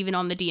embrace it even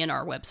on the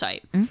DNR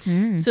website.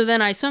 So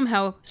then I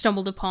somehow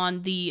stumbled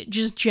upon the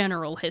just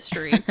general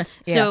history.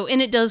 So,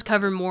 and it does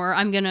cover more.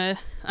 I'm going to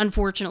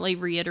unfortunately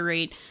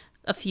reiterate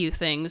a few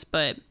things,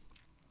 but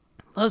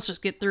let's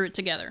just get through it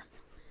together.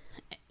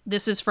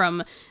 This is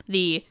from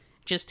the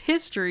just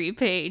history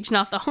page,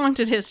 not the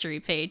haunted history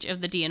page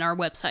of the DNR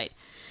website.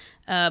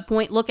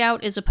 Point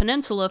Lookout is a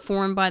peninsula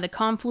formed by the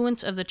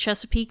confluence of the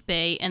Chesapeake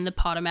Bay and the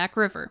Potomac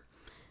River.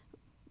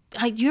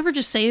 You ever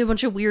just say a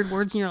bunch of weird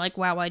words and you're like,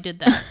 wow, I did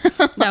that.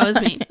 That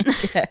was me.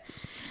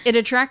 Yes. It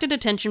attracted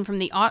attention from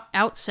the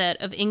outset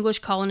of English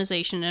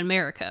colonization in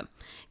America.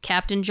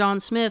 Captain John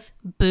Smith,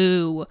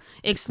 boo,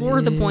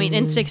 explored the point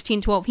in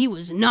 1612. He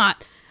was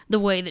not the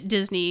way that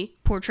Disney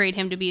portrayed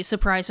him to be.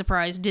 Surprise,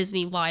 surprise,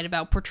 Disney lied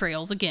about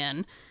portrayals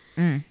again.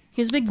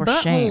 His big For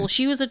butthole, shame.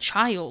 she was a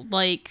child.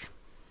 Like,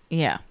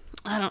 Yeah.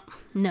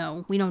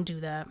 no, we don't do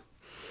that.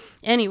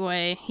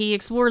 Anyway, he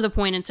explored the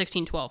point in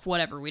 1612.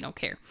 Whatever, we don't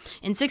care.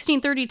 In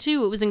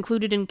 1632, it was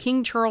included in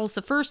King Charles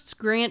I's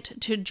grant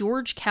to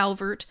George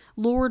Calvert,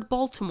 Lord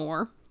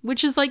Baltimore,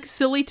 which is, like,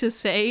 silly to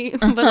say,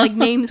 but, like,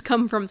 names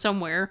come from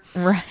somewhere.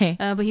 Right.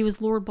 But he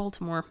was Lord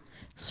Baltimore.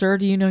 Sir,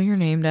 do you know you're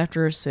named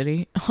after a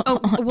city? Oh,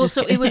 well, Just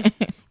so kidding. it was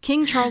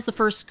King Charles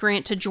I's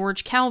grant to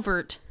George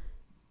Calvert,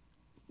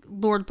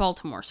 Lord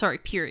Baltimore. Sorry,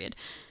 period.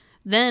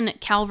 Then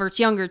Calvert's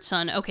younger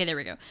son, okay, there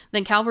we go.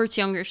 Then Calvert's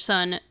younger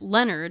son,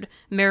 Leonard,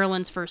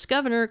 Maryland's first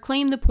governor,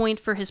 claimed the point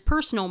for his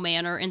personal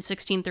manor in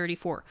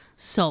 1634.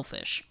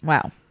 Selfish.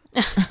 Wow.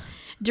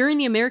 During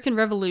the American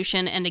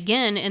Revolution and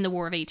again in the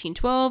War of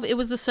 1812, it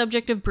was the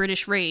subject of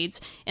British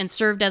raids and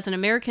served as an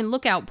American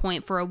lookout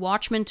point for a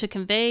watchman to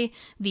convey,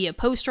 via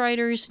post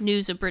riders,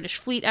 news of British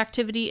fleet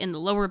activity in the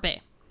Lower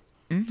Bay.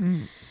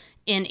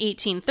 In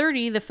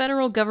 1830, the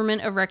federal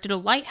government erected a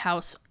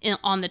lighthouse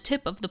on the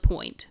tip of the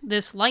point.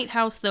 This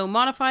lighthouse, though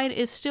modified,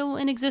 is still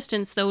in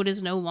existence, though it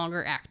is no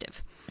longer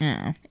active.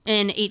 Yeah.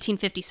 In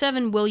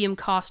 1857, William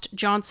Cost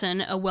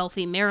Johnson, a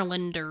wealthy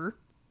Marylander,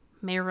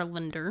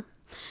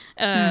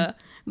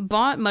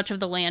 bought much of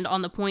the land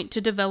on the point to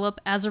develop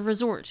as a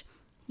resort.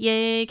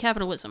 Yay,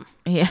 capitalism.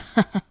 Yeah.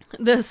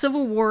 The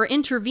Civil War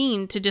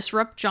intervened to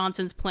disrupt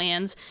Johnson's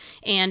plans,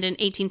 and in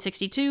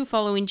 1862,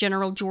 following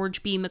General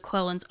George B.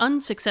 McClellan's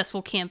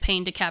unsuccessful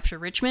campaign to capture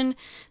Richmond,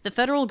 the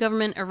federal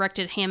government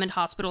erected Hammond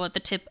Hospital at the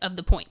tip of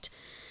the point.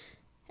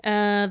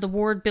 The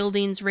ward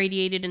buildings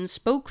radiated in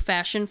spoke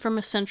fashion from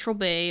a central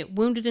bay.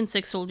 Wounded and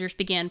sick soldiers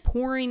began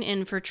pouring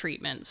in for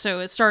treatment. So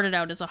it started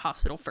out as a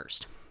hospital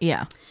first.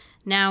 Yeah.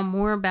 Now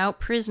more about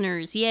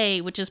prisoners.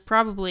 Yay, which is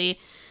probably,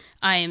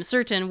 I am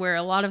certain, where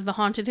a lot of the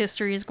haunted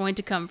history is going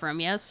to come from,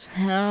 yes?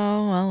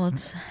 Oh, well,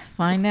 let's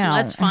find out.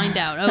 Let's find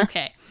out.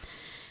 Okay.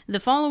 The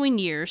following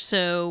year,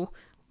 so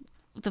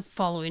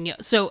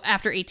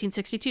after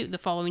 1862, the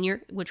following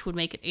year, which would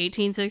make it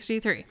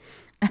 1863.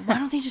 Why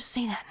don't they just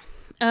say that?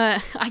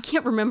 I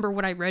can't remember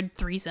what I read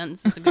 3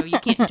 sentences ago. You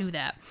can't do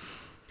that.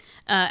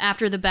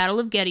 After the Battle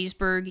of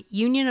Gettysburg,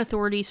 Union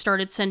authorities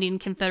started sending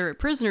Confederate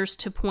prisoners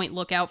to Point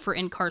Lookout for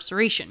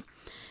incarceration.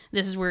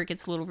 This is where it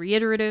gets a little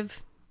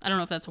reiterative. I don't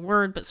know if that's a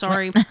word, but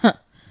sorry.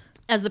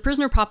 As the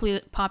prisoner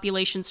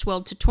population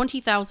swelled to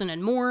 20,000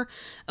 and more,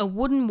 a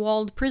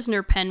wooden-walled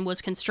prisoner pen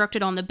was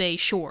constructed on the bay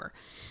shore.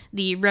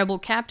 The rebel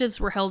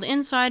captives were held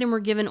inside and were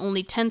given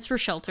only tents for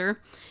shelter.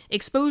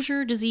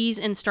 Exposure, disease,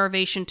 and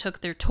starvation took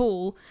their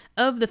toll.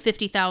 Of the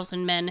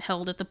 50,000 men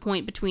held at the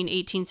point between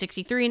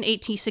 1863 and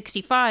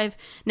 1865,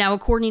 now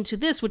according to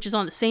this, which is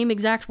on the same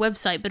exact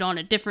website but on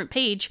a different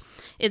page,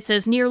 it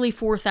says nearly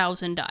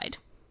 4,000 died.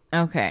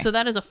 Okay. So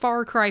that is a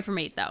far cry from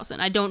 8,000.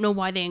 I don't know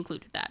why they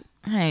included that.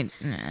 I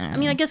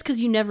mean, I guess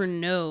because you never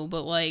know,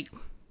 but, like,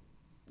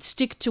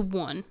 stick to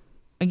one.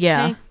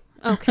 Yeah.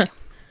 Okay.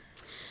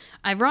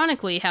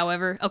 Ironically,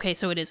 however,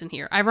 so it isn't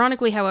here.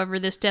 Ironically, however,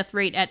 this death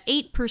rate at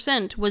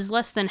 8% was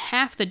less than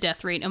half the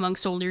death rate among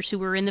soldiers who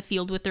were in the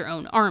field with their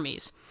own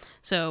armies.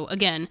 So,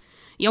 again,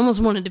 you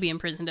almost wanted to be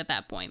imprisoned at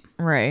that point.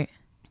 Right.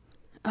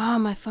 Oh,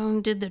 my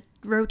phone did the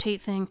rotate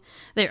thing.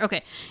 There,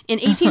 okay. In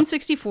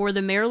 1864,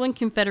 the Maryland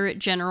Confederate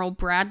General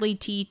Bradley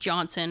T.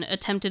 Johnson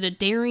attempted a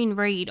daring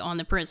raid on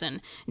the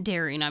prison.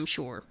 Daring, I'm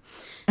sure.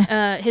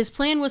 His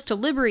plan was to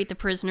liberate the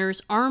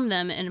prisoners, arm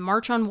them, and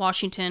march on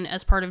Washington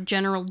as part of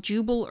General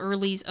Jubal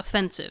Early's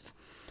offensive.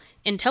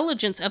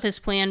 Intelligence of his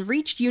plan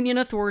reached Union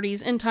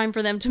authorities in time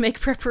for them to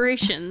make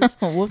preparations.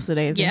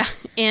 Whoops-a-daisy. Yeah,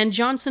 and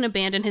Johnson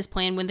abandoned his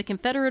plan when the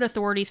Confederate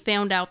authorities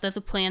found out that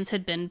the plans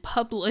had been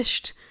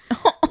published.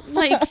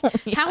 Like,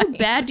 how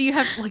bad do you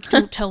have? Like,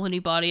 don't tell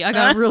anybody. I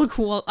got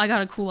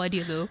a cool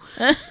idea though.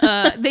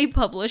 They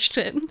published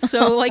it,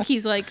 so like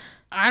he's like,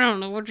 I don't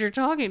know what you're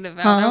talking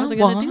about. I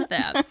wasn't gonna do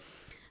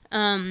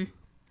that.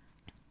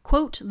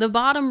 Quote, the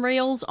bottom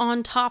rail's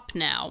on top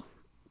now.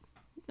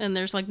 And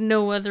there's, like,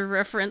 no other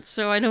reference,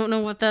 so I don't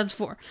know what that's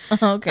for.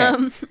 Okay.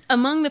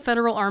 Among the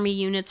Federal Army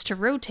units to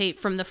rotate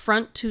from the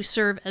front to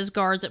serve as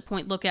guards at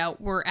Point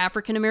Lookout were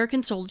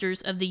African-American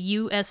soldiers of the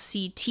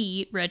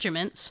USCT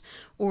regiments,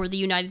 or the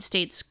United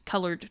States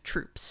Colored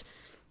Troops.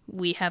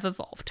 We have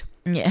evolved.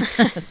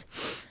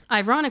 Yes.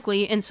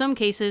 Ironically, in some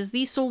cases,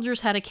 these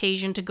soldiers had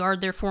occasion to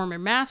guard their former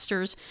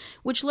masters,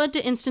 which led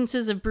to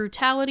instances of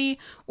brutality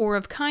or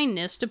of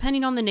kindness,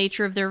 depending on the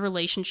nature of their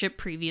relationship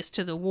previous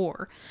to the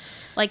war.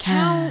 Like,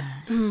 how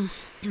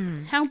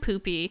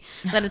poopy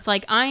that it's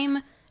like,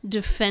 I'm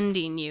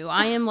defending you.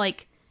 I am,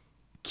 like,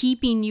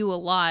 keeping you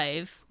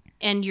alive,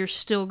 and you're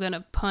still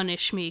gonna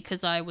punish me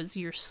because I was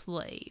your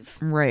slave.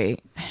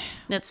 Right.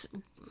 That's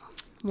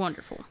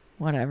wonderful.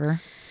 Whatever.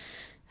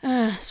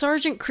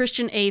 Sergeant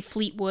Christian A.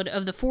 Fleetwood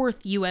of the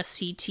 4th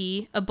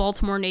USCT, a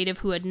Baltimore native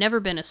who had never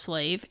been a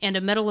slave, and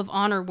a Medal of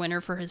Honor winner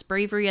for his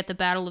bravery at the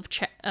Battle of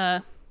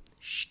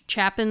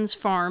Chapin's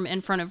Farm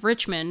in front of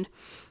Richmond,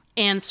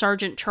 and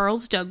Sergeant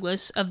Charles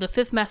Douglas of the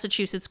 5th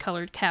Massachusetts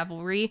Colored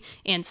Cavalry,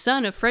 and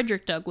son of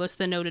Frederick Douglass,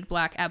 the noted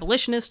black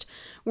abolitionist,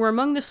 were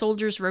among the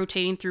soldiers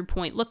rotating through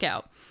Point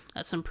Lookout.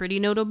 That's some pretty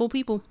notable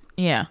people.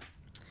 Yeah.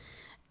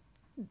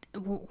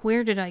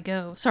 Where did I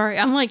go? Sorry,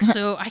 I'm like,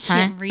 so I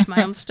can't read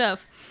my own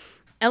stuff.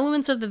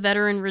 Elements of the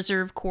Veteran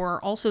Reserve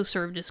Corps also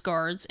served as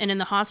guards, and in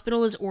the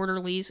hospital as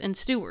orderlies and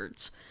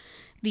stewards.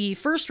 The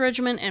 1st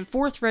Regiment and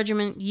 4th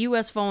Regiment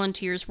U.S.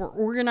 Volunteers were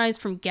organized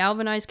from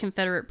galvanized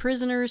Confederate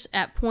prisoners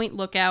at Point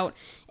Lookout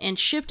and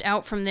shipped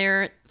out from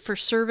there for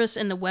service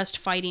in the West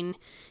fighting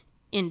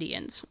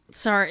Indians.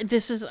 Sorry,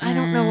 this is, I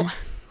don't know.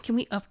 Can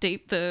we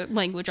update the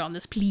language on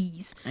this,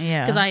 please?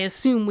 Yeah. Because I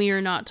assume we are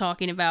not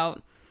talking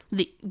about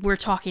we're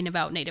talking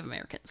about Native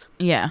Americans.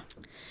 Yeah.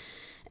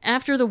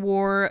 After the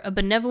war, a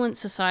benevolent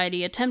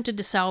society attempted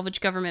to salvage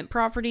government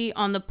property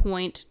on the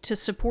point to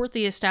support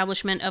the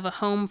establishment of a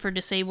home for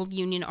disabled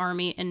Union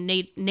Army and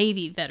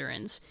Navy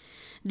veterans.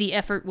 The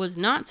effort was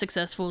not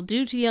successful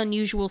due to the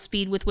unusual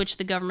speed with which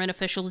the government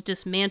officials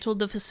dismantled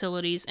the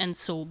facilities and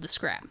sold the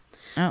scrap.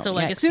 Oh, So,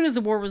 like, yikes. as soon as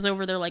the war was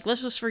over, they're like,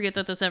 let's just forget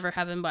that this ever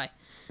happened. Bye.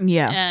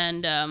 Yeah.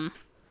 And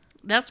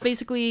that's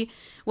basically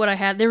what I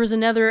had.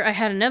 I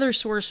had another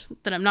source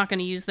that I'm not going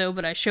to use, though,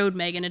 but I showed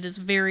Megan. It is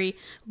very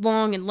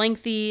long and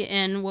lengthy,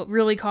 and what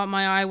really caught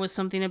my eye was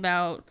something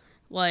about,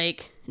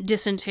 like,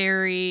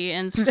 dysentery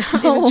and stuff.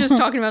 It was just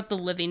talking about the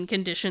living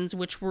conditions,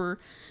 which were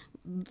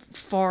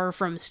far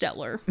from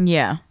stellar.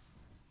 Yeah.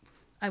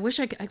 I wish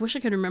I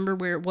could remember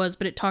where it was,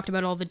 but it talked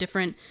about all the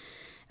different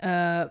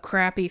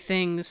crappy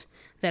things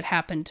that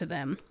happened to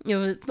them. It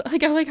was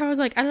like I was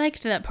like, I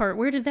liked that part.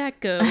 Where did that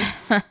go?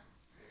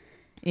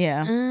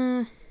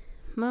 Yeah.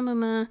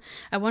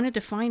 I wanted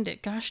to find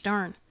it. Gosh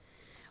darn.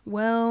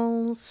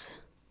 Wells.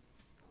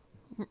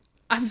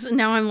 I was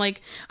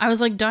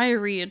like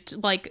diarrhea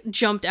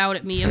jumped out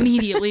at me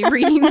immediately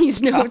reading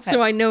these notes,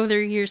 so I know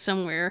they're here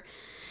somewhere.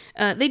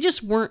 They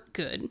just weren't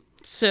good.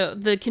 So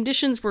the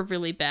conditions were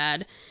really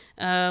bad.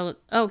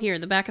 Here,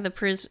 the back of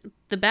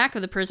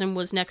the prison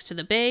was next to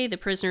the bay. The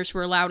prisoners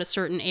were allowed a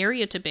certain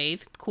area to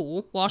bathe,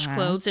 cool, wash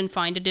clothes, and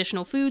find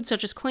additional food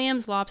such as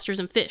clams, lobsters,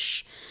 and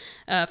fish.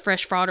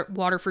 Fresh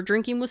water for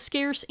drinking was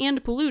scarce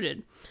and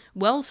polluted.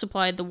 Wells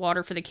supplied the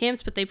water for the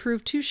camps, but they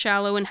proved too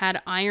shallow and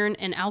had iron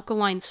and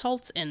alkaline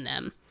salts in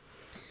them.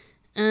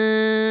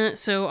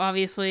 So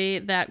obviously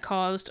that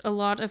caused a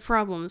lot of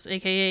problems,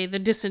 aka the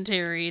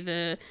dysentery,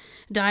 the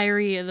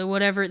diarrhea, the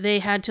whatever. They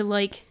had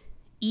to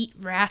eat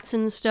rats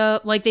and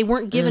stuff. They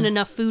weren't given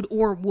enough food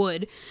or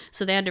wood,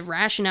 so they had to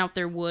ration out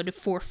their wood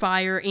for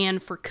fire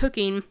and for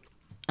cooking.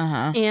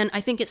 And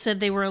I think it said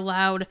they were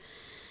allowed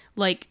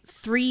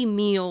 3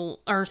 meal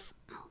or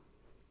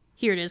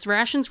here it is.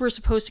 Rations were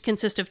supposed to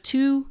consist of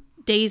 2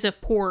 days of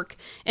pork,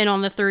 and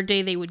on the 3rd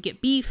day they would get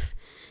beef.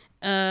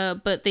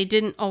 But they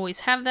didn't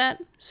always have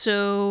that,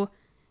 so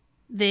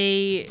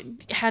they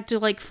had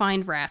to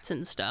find rats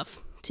and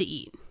stuff to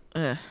eat.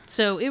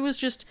 So it was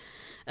just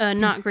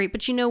not great.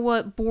 But you know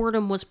what?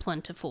 Boredom was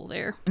plentiful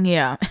there.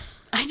 Yeah.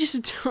 I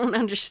just don't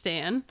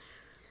understand.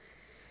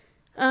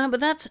 But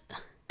that's...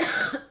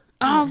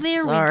 Oh,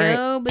 there we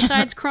go.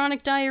 Besides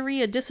chronic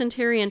diarrhea,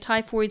 dysentery, and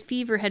typhoid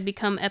fever had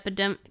become an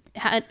epidemic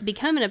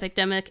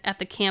at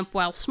the camp,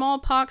 while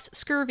smallpox,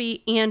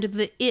 scurvy, and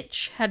the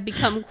itch had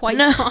become quite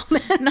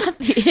common. Not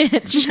the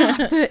itch.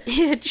 Not the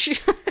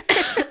itch.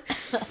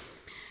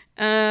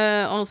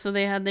 Also,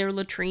 they had their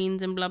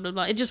latrines and blah, blah,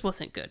 blah. It just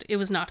wasn't good. It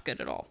was not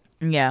good at all.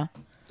 Yeah.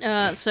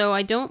 So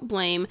I don't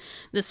blame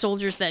the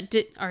soldiers that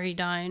did... Are you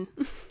dying?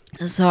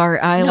 Sorry,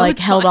 I No,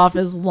 it's held fine. off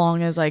as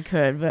long as I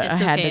could, but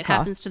It's I had okay. to It cough.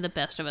 happens to the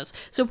best of us.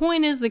 So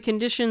point is, the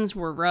conditions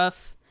were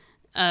rough,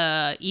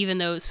 even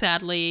though,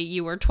 sadly,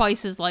 you were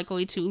twice as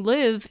likely to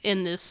live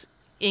in this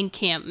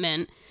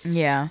encampment.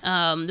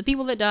 Yeah. The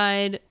people that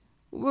died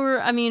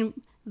were,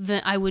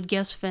 I would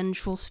guess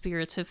vengeful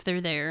spirits if they're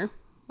there,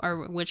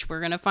 or which we're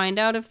going to find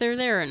out if they're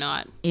there or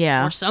not.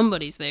 Yeah. Or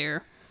somebody's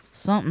there.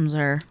 Something's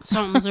there.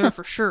 Something's there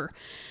for sure.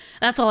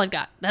 That's all I've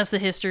got. That's the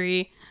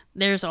history.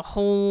 There's a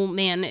whole,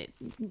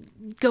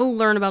 go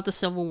learn about the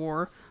Civil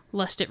War,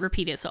 lest it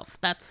repeat itself.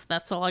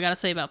 That's all I gotta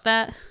say about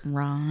that.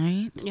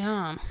 Right.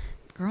 Yeah.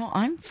 Girl,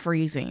 I'm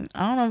freezing.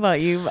 I don't know about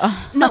you.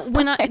 No,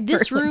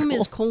 this really room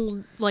is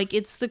cold.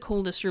 It's the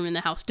coldest room in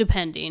the house,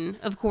 depending.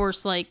 Of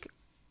course,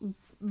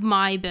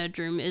 my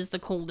bedroom is the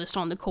coldest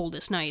on the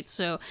coldest nights.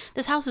 So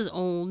this house is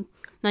old,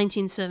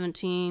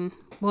 1917,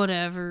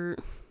 whatever.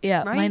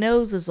 Yeah, right? my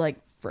nose is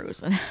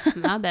frozen.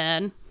 Not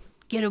bad.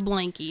 Get a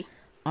blankie.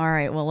 All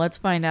right, well, let's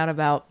find out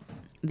about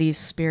these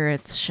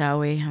spirits, shall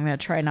we? I'm going to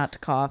try not to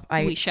cough.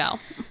 We shall.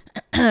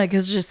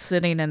 Because just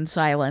sitting in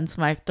silence,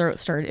 my throat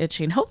started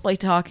itching. Hopefully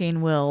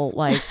talking will,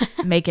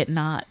 make it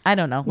not. I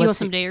don't know. You want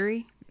some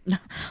dairy?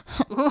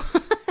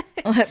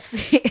 Let's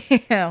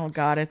see. Oh,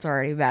 God, it's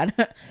already bad.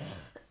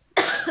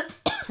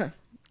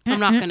 I'm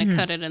not going to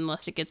cut it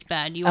unless it gets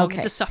bad. You all get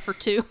Okay. to suffer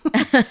too.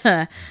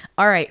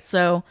 All right,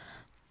 so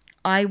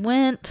I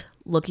went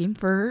looking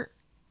for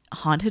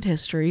haunted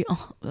history,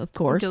 of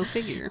course. Go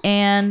figure.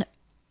 And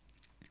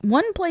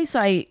one place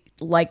I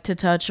like to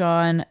touch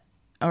on,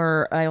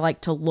 or I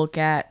like to look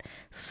at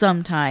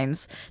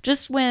sometimes,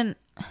 just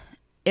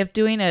if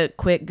doing a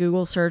quick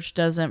Google search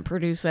doesn't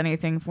produce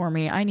anything for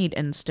me, I need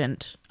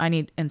instant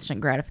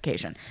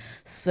gratification.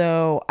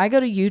 So I go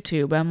to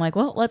YouTube. I'm like,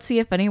 well, let's see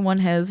if anyone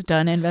has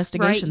done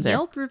investigations there.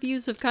 Yelp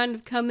reviews have kind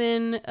of come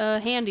in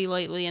handy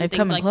lately and They've things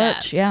come in like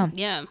clutch, that. yeah.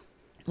 Yeah.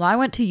 Well, I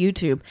went to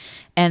YouTube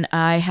and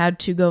I had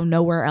to go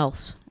nowhere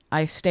else.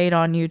 I stayed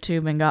on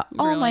YouTube and got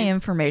all my Really?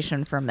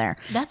 information from there.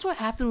 That's what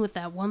happened with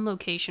that one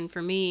location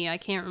for me. I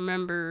can't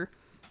remember.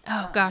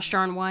 Oh, gosh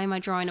darn. Why am I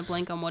drawing a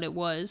blank on what it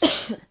was?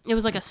 It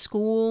was a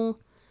school.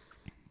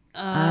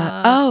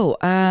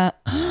 That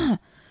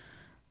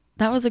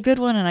was a good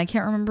one, and I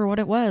can't remember what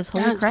it was.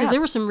 Holy crap. Because there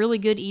were some really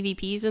good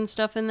EVPs and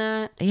stuff in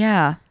that.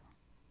 Yeah.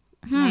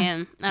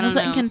 Man, I don't Was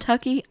know. it in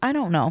Kentucky? I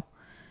don't know.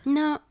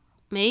 No,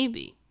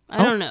 maybe.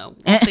 I don't know.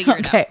 We'll figure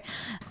it out. Okay.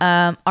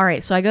 All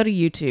right, so I go to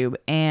YouTube,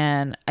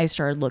 and I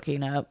started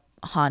looking up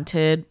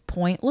Haunted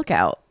Point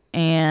Lookout.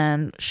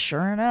 And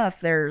sure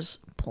enough, there's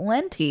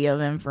plenty of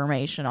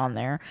information on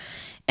there.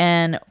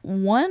 And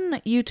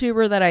one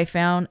YouTuber that I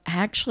found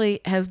actually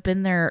has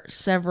been there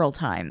several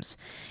times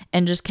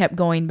and just kept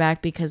going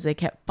back because they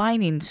kept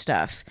finding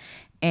stuff.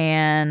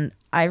 And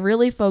I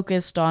really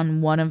focused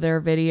on one of their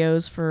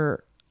videos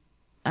for...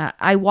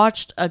 I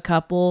watched a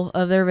couple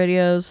of their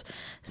videos.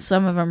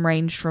 Some of them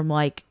ranged from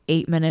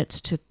 8 minutes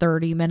to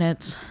 30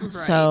 minutes. Right.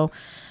 So...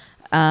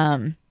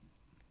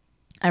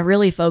 I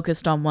really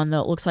focused on one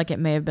that looks like it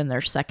may have been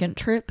their second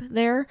trip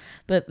there,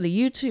 but the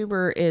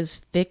YouTuber is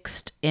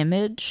Fixed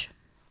Image.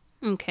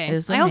 Okay.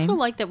 Is the I also name.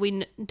 like that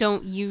we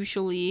don't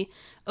usually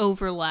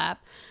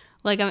overlap.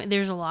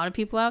 There's a lot of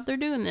people out there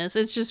doing this.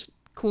 It's just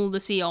cool to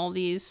see all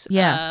these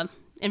Yeah.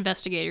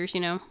 investigators,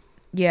 you know.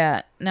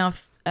 Yeah. Now,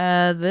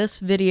 this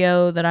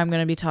video that I'm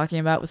going to be talking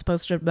about was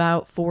posted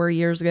about 4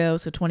 years ago,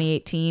 so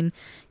 2018,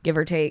 give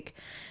or take.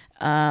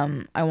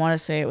 I want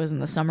to say it was in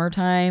the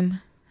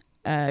summertime,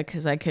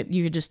 because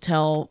you could just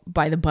tell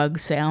by the bug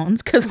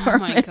sounds, because we're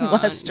my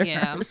God, Midwesterners.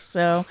 yeah.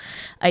 So,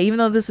 even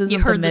though this isn't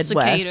You heard the the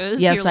Midwest,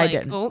 cicadas. yes, You're I like,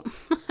 did. Oh,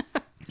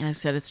 I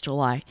said it's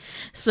July.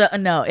 So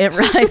no,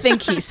 I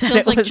think he said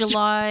sounds it like was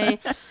July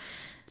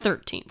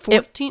 13th,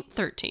 14th,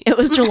 13th. It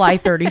was July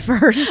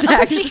 31st,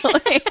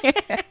 actually.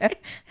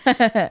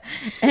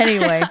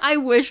 Anyway. I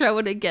wish I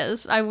would have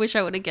guessed. I wish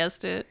I would have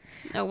guessed it.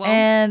 Oh well.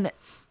 And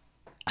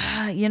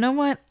you know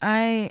what?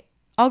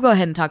 I'll go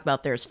ahead and talk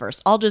about theirs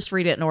first. I'll just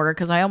read it in order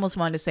because I almost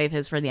wanted to save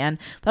his for the end.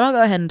 But I'll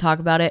go ahead and talk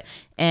about it.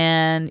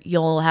 And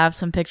you'll have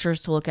some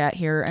pictures to look at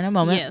here in a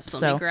moment. Yes,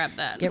 let me grab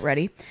that. Get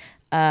ready.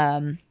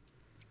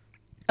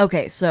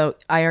 Okay, so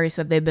I already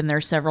said they've been there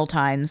several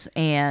times.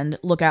 And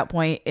Lookout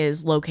Point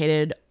is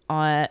located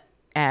at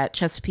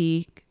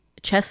Chesapeake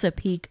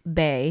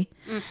Bay.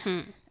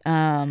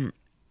 Mm-hmm.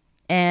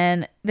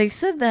 And they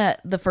said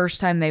that the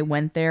first time they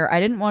went there, I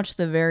didn't watch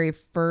the very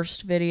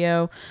first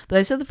video, but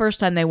they said the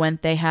first time they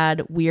went, they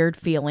had weird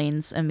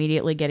feelings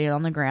immediately getting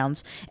on the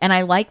grounds. And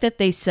I like that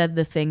they said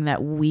the thing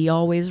that we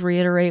always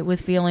reiterate with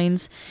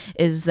feelings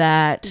is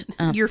that...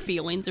 Your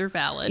feelings are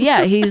valid.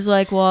 yeah, he's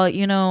like, well,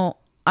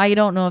 I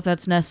don't know if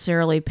that's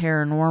necessarily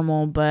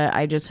paranormal, but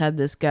I just had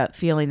this gut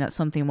feeling that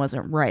something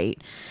wasn't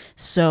right.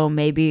 So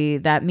maybe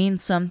that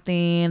means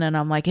something. And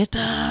I'm like, it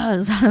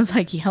does. I was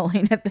like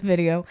yelling at the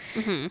video.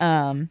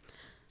 Mm-hmm.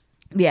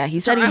 Yeah, he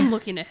said I'm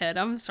looking ahead.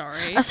 I'm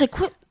sorry. I was like,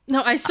 quit.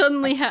 No, I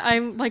suddenly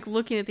I'm like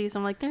looking at these.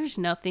 I'm like, there's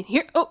nothing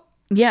here. Oh,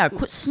 Yeah,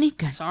 quit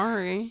sneaking.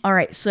 sorry. All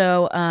right,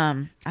 so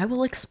I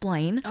will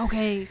explain.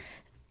 Okay.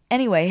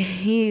 Anyway,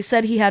 he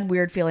said he had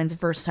weird feelings the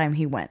first time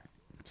he went.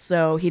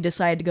 So he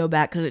decided to go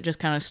back because it just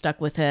kind of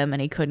stuck with him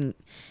and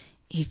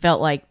he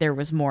felt like there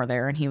was more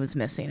there and he was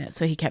missing it.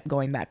 So he kept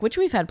going back, which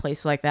we've had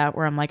places like that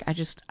where I'm like,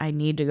 I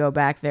need to go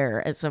back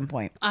there at some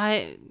point.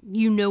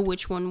 You know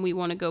which one we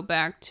want to go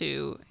back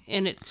to,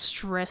 and it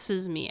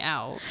stresses me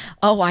out.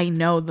 Oh, I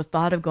know. The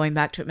thought of going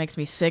back to it makes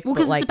me sick. Well, but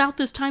because like, it's about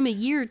this time of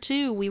year,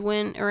 too. We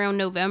went around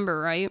November,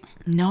 right?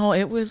 no,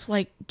 it was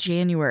like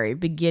January,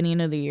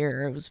 beginning of the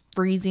year. It was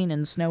freezing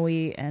and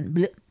snowy and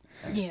bleh.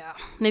 Yeah.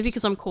 Maybe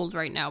because I'm cold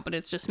right now, but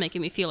it's just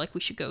making me feel like we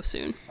should go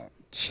soon.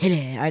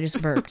 Chilly. I just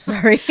burped.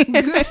 Sorry.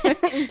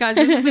 Guys,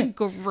 this is a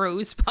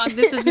gross pod.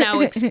 This is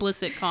now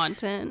explicit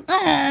content.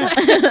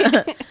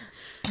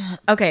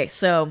 Okay,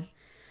 so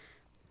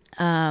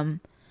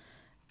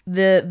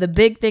the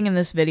big thing in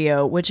this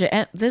video,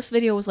 this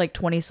video was like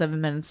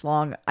 27 minutes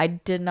long. I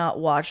did not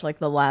watch like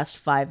the last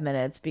 5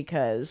 minutes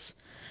because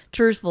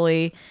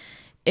truthfully,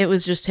 it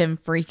was just him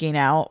freaking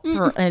out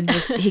and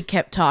just he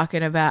kept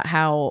talking about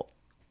how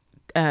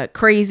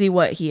crazy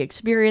what he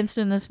experienced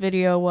in this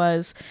video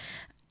was.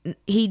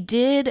 He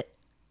did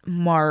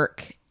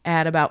mark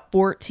at about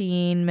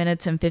 14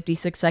 minutes and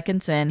 56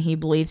 seconds in, he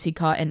believes he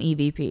caught an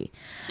EVP.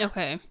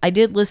 Okay. I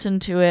did listen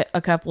to it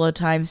a couple of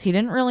times. He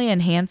didn't really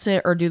enhance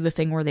it or do the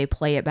thing where they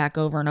play it back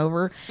over and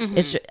over. Mm-hmm.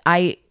 It's just,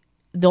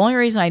 the only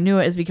reason I knew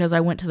it is because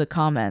I went to the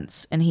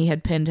comments and he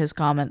had pinned his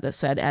comment that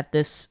said, at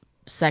this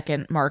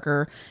second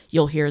marker,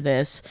 you'll hear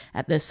this.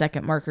 At this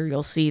second marker,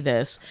 you'll see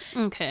this.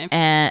 Okay.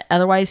 And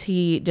otherwise,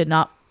 he did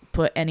not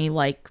put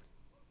anything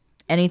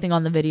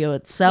on the video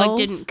itself. Like,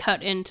 didn't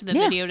cut into the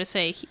video to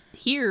say,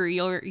 here,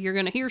 you're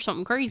gonna hear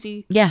something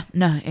crazy. Yeah,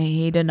 no,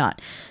 he did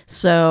not.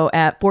 So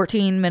at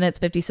 14 minutes,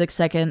 56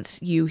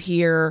 seconds, you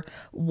hear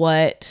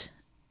what,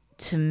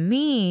 to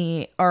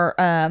me, are,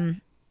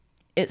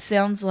 it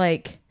sounds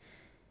like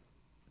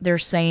they're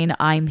saying,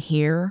 I'm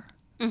here.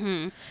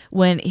 Mm-hmm.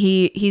 When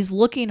he's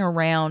looking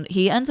around,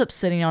 he ends up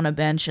sitting on a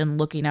bench and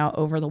looking out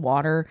over the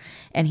water,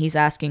 and he's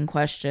asking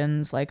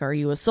questions like, are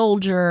you a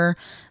soldier?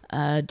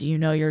 Do you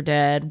know you're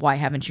dead? Why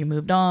haven't you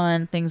moved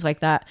on? Things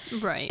like that.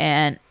 Right.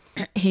 And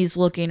he's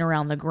looking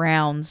around the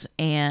grounds,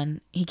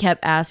 and he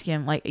kept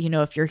asking, like,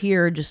 if you're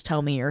here, just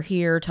tell me you're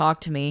here,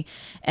 talk to me.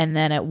 And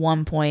then at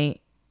one point,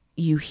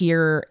 you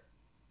hear,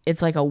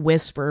 it's like a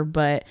whisper,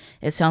 but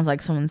it sounds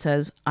like someone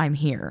says, I'm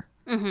here.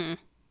 Mm-hmm.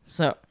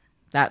 So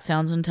that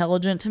sounds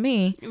intelligent to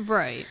me.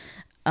 Right.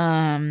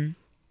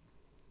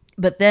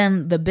 But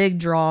then the big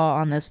draw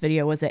on this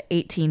video was at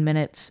 18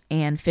 minutes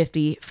and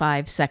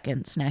 55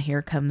 seconds. Now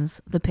here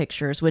comes the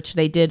pictures, which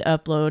they did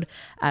upload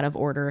out of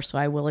order, so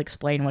I will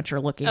explain what you're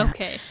looking at.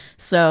 Okay.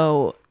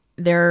 So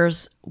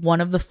there's one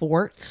of the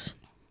forts.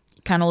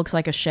 Kind of looks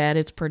like a shed.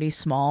 It's pretty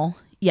small.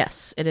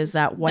 Yes, it is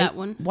that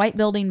white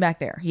building back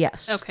there.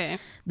 Yes. Okay.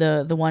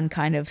 The one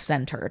kind of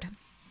centered.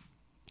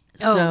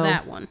 Oh, So,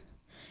 that one.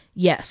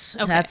 yes,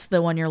 Okay. that's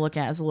the one you're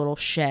looking at, as a little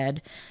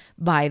shed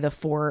by the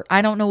fort.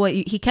 I don't know what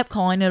he kept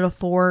calling it a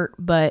fort,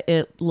 but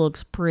it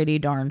looks pretty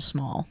darn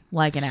small,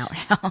 like an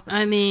outhouse.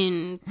 I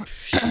mean,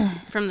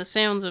 from the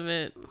sounds of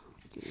it,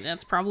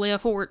 that's probably a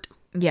fort.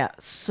 Yeah.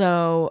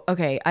 So,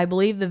 okay, I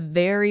believe the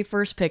very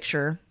first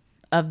picture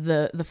of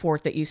the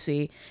fort that you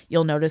see,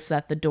 you'll notice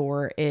that the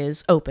door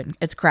is open.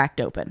 It's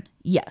cracked open.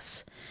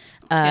 Yes.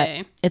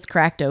 Okay. It's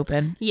cracked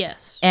open.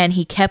 Yes. And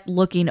he kept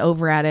looking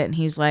over at it, and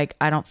he's like,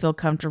 I don't feel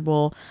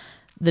comfortable.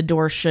 The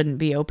door shouldn't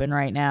be open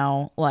right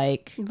now.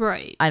 Like,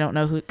 Right. I don't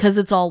know who, because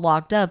it's all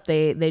locked up.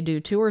 They do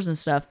tours and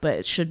stuff, but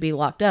it should be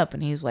locked up.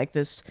 And he's like,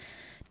 this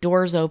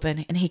door's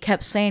open. And he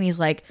kept saying, he's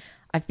like,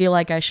 I feel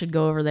like I should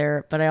go over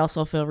there, but I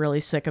also feel really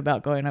sick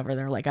about going over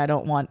there. Like, I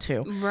don't want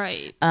to.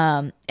 Right.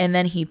 And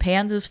then he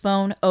pans his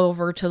phone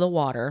over to the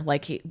water.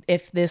 Like,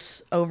 if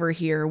this over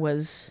here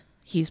was,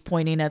 he's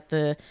pointing at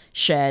the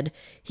shed,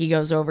 he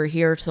goes over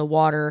here to the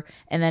water.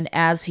 And then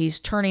as he's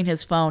turning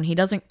his phone, he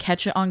doesn't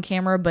catch it on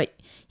camera, but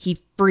he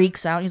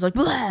freaks out. He's like,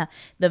 blah!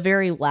 The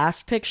very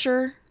last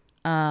picture,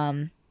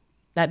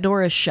 that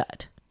door is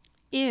shut.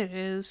 It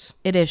is.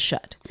 It is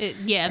shut.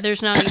 Yeah,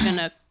 there's not even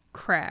a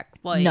crack.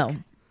 Like, No,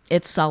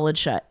 it's solid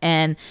shut.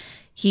 And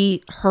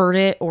he heard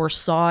it or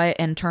saw it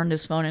and turned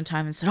his phone in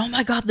time and said, oh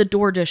my God, the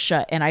door just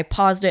shut. And I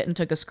paused it and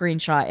took a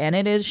screenshot, and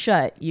it is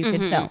shut. You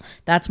can tell.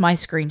 That's my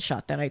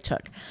screenshot that I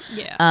took.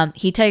 Yeah.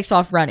 He takes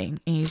off running,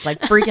 and he's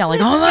like freaking out,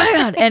 like, oh my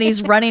God. And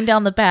he's running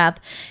down the path,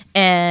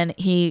 and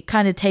he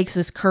kind of takes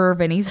this curve,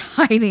 and he's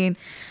hiding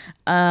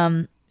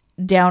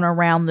down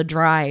around the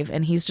drive,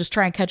 and he's just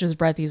trying to catch his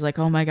breath. He's like,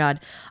 oh my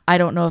God, I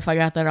don't know if I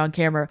got that on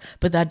camera,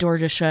 but that door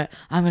just shut.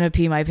 I'm gonna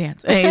pee my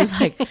pants. And he's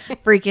like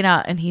freaking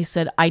out, and he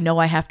said, I know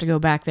I have to go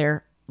back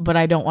there, but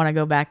I don't want to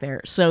go back there.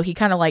 So he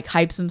kind of like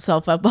hypes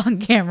himself up on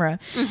camera,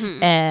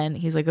 and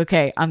he's like,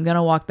 okay, I'm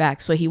gonna walk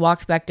back. So he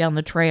walks back down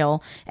the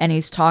trail, and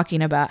he's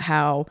talking about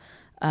how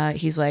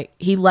he's like,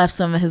 he left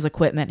some of his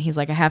equipment. He's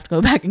like, I have to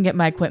go back and get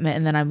my equipment,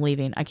 and then I'm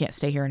leaving. I can't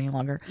stay here any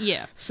longer.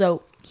 Yeah.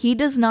 So he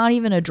does not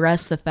even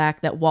address the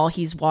fact that while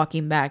he's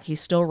walking back, he's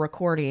still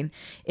recording.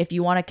 If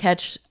you want to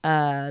catch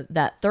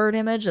that third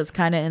image that's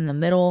kind of in the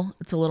middle,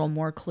 it's a little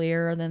more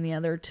clear than the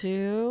other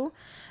two.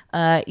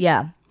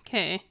 Yeah,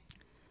 Okay.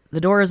 the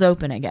door is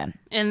open again.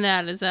 And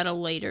that is at a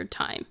later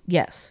time.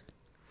 Yes.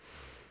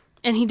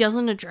 And he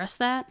doesn't address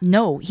that?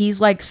 No,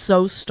 he's like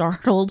so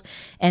startled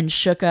and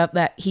shook up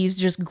that he's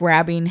just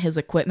grabbing his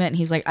equipment, and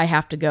he's like, I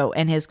have to go.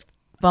 And his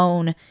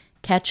phone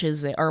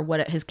catches it, or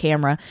his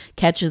camera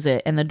catches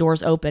it, and the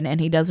door's open, and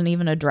he doesn't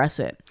even address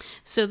it.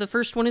 So the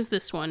first one is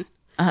this one.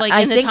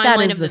 I in the think that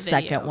timeline is of the video.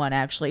 second one,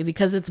 actually,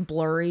 because it's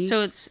blurry.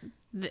 So it's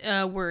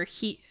we're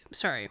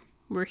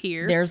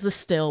here. There's the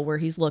still where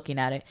he's looking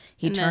at it.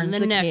 He and turns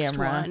then the next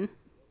camera, one.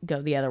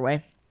 go the other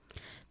way.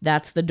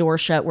 That's the door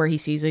shut where he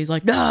sees it. He's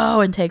like,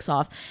 no, and takes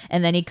off.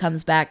 And then he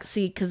comes back.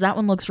 See, because that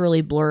one looks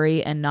really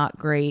blurry and not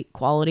great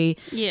quality.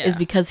 Yeah. Is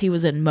because he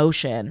was in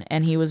motion,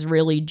 and he was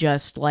really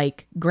just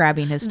like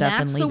grabbing his stuff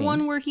That's and leaving. the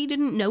one where he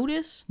didn't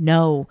notice?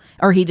 No,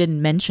 or he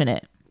didn't mention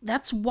it.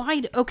 That's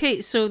wide.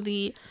 Okay, so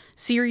the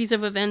series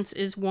of events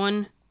is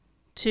 1,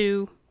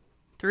 2,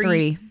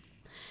 3.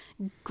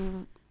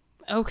 3.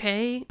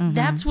 Okay,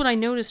 that's what I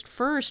noticed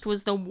first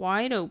was the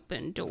wide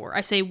open door.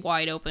 I say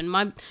wide open.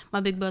 My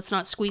big butt's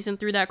not squeezing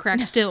through that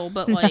crack still,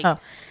 but like No.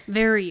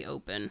 very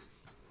open.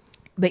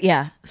 But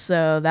yeah,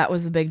 so that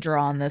was the big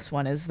draw on this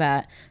one, is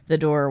that the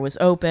door was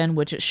open,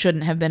 which it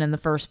shouldn't have been in the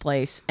first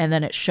place, and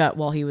then it shut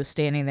while he was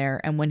standing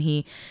there. And when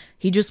he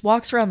just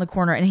walks around the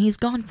corner, and he's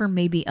gone for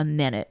maybe a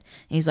minute,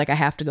 and he's like, I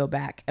have to go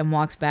back, and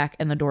walks back,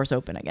 and the door's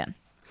open again.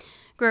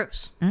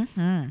 Gross.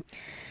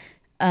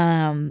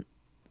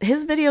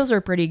 His videos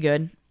are pretty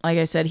good. Like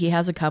I said, he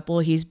has a couple.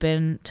 He's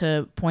been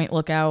to Point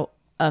Lookout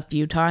a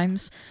few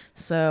times.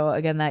 So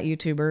again, that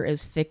YouTuber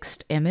is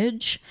Fixed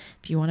Image.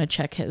 If you want to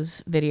check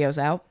his videos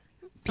out,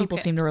 people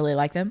Okay. seem to really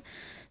like them.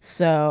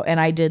 So, and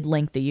I did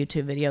link the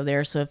YouTube video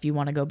there. So if you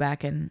want to go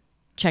back and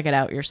check it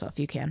out yourself,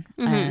 you can.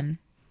 And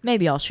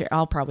maybe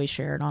I'll probably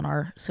share it on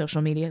our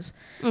social medias.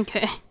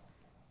 Okay.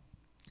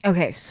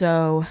 Okay,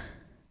 so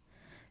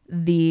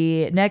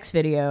the next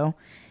video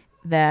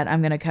that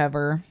I'm going to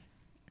cover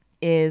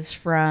is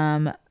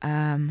from,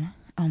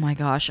 oh my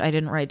gosh, I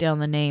didn't write down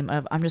the name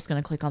of, I'm just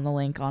going to click on the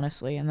link,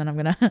 honestly, and then I'm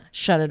going to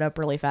shut it up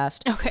really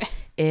fast. Okay.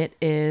 It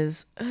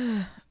is,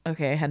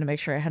 okay, I had to make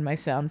sure I had my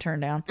sound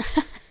turned down.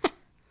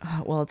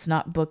 Well, it's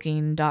not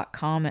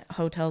booking.com at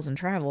hotels and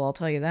travel, I'll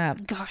tell you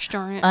that. Gosh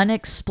darn it.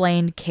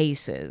 Unexplained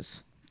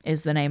Cases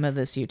is the name of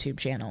this YouTube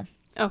channel.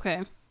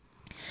 Okay.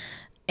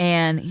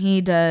 And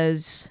he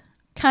does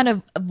kind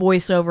of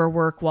voiceover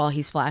work while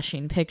he's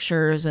flashing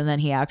pictures, and then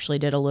he actually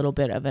did a little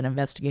bit of an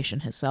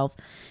investigation himself.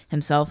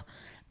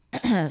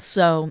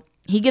 So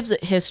he gives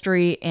it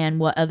history and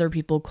what other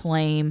people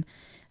claim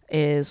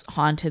is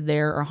haunted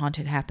there or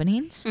haunted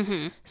happenings.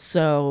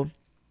 So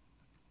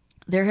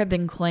there have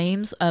been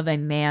claims of a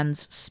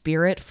man's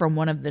spirit from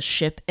one of the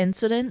ship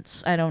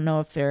incidents. I don't know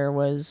if there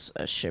was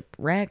a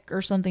shipwreck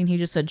or something. He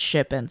just said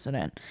ship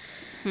incident.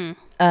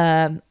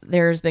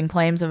 There's been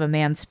claims of a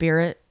man's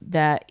spirit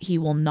that he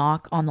will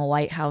knock on the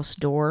lighthouse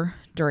door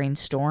during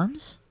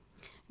storms.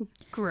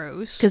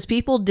 Gross. Because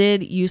people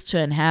did used to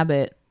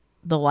inhabit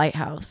the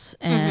lighthouse,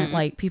 and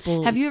like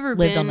people Have you ever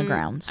lived been on the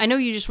grounds. I know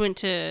you just went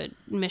to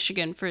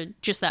Michigan for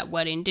just that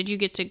wedding. Did you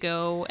get to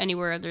go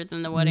anywhere other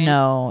than the wedding?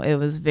 No, it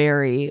was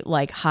very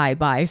like high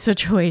buy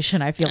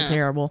situation. I feel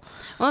terrible.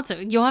 Well,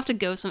 you'll have to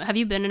go some. Have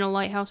you been in a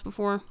lighthouse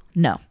before?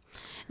 No,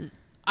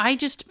 I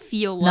just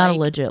feel like not a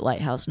legit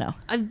lighthouse. No.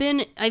 I've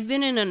been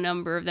in a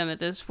number of them at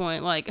this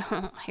point, like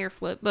hair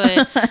flip,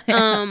 but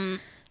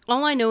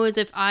all I know is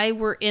if I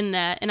were in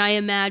that, and I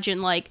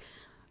imagine like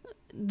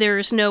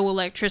there's no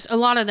electricity. A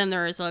lot of them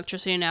there is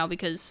electricity now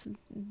because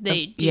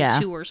they do yeah.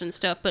 tours and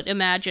stuff. But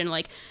imagine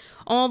like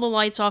all the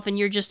lights off, and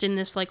you're just in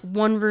this like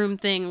one room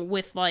thing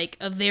with like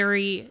a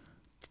very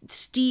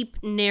steep,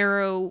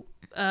 narrow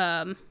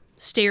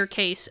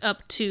staircase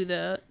up to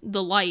the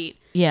light.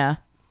 Yeah.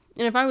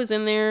 And if I was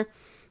in there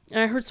and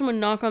I heard someone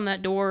knock on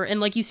that door, and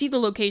like you see the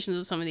locations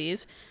of some of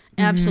these,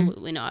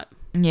 absolutely not.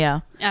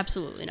 Yeah.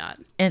 Absolutely not.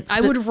 And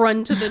I would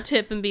run to the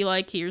tip and be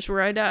like, here's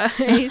where I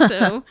die.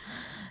 So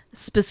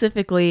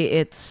specifically,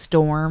 it's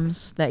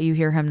storms that you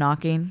hear him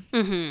knocking.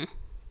 mm-hmm.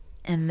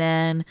 And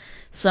then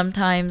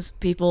sometimes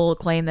people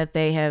claim that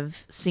they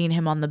have seen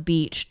him on the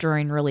beach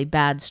during really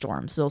bad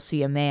storms. They'll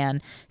see a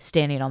man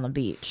standing on the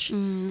beach.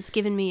 It's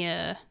giving me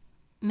a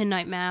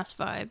Midnight Mass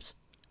vibes.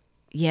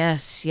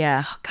 Yes,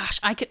 yeah. Oh, gosh,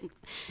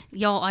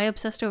 y'all, I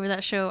obsessed over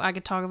that show. I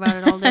could talk about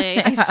it all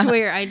day. I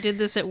swear, I did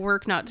this at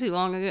work not too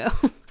long ago.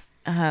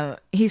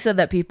 He said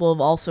that people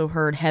have also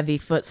heard heavy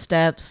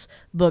footsteps,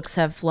 books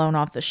have flown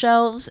off the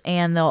shelves,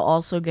 and they'll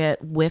also get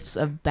whiffs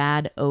of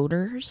bad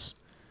odors.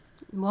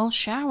 Well,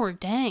 shower,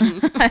 dang.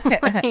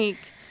 Like,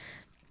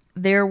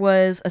 There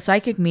was a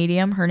psychic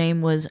medium. Her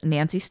name was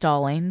Nancy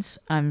Stallings.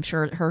 I'm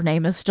sure her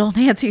name is still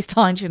Nancy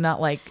Stallings. She's not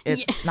like,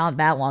 it's not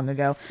that long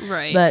ago.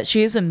 right. But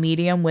she is a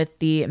medium with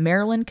the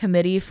Maryland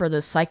Committee for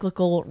the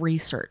Cyclical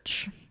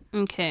Research.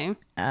 Okay.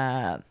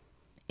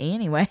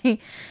 Anyway,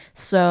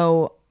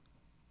 so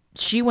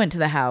she went to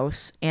the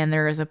house, and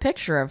there is a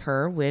picture of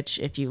her, which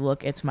if you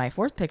look, it's my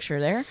fourth picture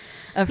there,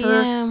 of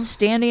her Yeah.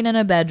 standing in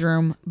a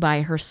bedroom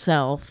by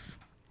herself,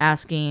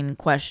 asking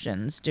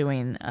questions,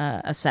 doing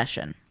a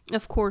session.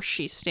 Of course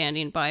she's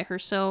standing by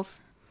herself.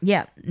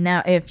 Yeah.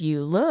 Now, if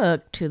you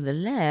look to the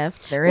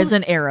left, there is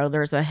an arrow.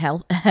 There's a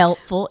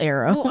helpful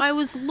arrow. Well, I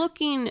was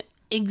looking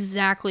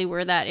exactly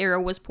where that arrow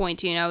was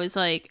pointing. I was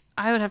like,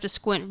 I would have to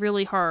squint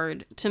really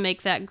hard to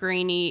make that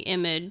grainy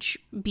image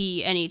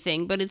be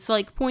anything, but it's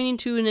like pointing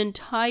to an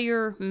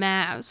entire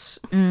mass.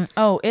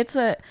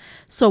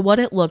 So what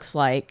it looks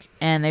like,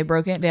 and they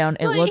broke it down,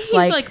 it looks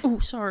He's like, oh,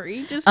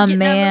 sorry, just a get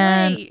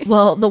man. out of the way.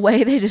 Well, the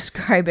way they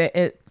describe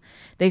it,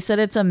 they said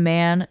it's a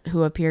man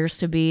who appears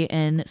to be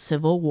in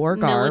Civil War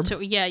garb.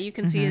 Yeah, you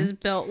can see his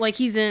belt. Like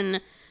he's in,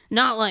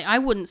 not like, I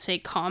wouldn't say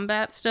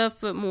combat stuff,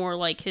 but more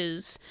like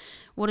his,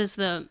 what is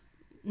the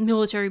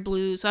military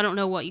blues? I don't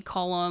know what you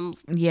call them.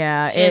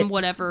 Yeah, in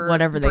whatever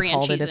they branch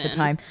called it he's at the in.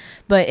 time.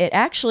 But it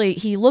actually,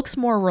 he looks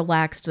more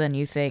relaxed than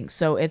you think.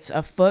 So it's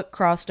a foot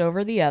crossed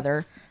over the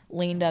other,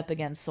 leaned up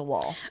against the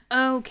wall.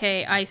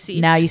 Okay, I see.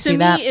 Now you see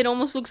that? To me, it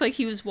almost looks like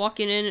he was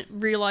walking in,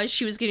 realized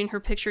she was getting her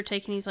picture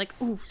taken. He's like,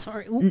 ooh,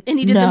 sorry. Ooh, and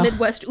he did the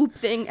Midwest oop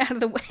thing out of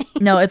the way.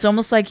 No, it's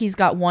almost like he's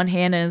got one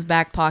hand in his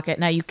back pocket.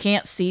 Now you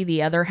can't see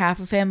the other half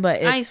of him, but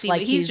it's I see,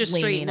 like but he's just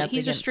leaning straight. up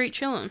He's just against- straight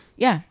chilling.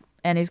 Yeah,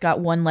 and he's got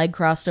one leg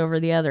crossed over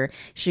the other.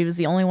 She was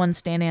the only one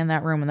standing in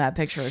that room when that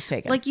picture was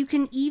taken. Like you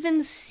can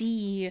even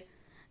see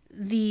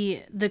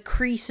the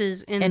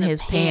creases in the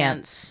his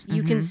pants.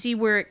 You can see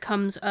where it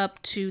comes up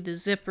to the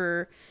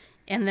zipper,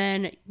 and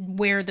then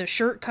where the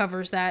shirt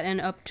covers that, and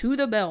up to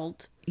the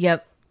belt.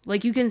 Yep.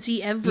 Like you can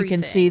see everything. You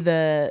can see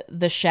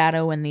the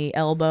shadow in the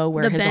elbow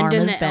where his arm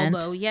is bent.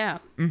 Elbow. Yeah.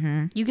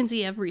 Mm-hmm. You can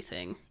see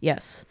everything.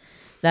 Yes.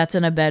 That's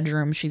in a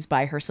bedroom. She's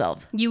by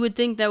herself. You would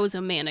think that was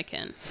a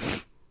mannequin,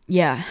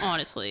 Yeah.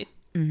 honestly.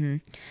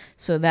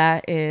 So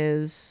that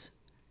is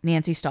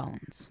Nancy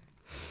Stallings.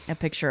 A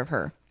picture of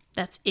her.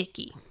 That's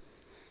icky.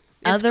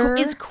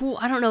 It's cool.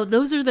 I don't know.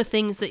 Those are the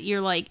things that you're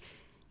like,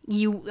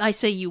 I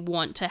say you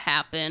want to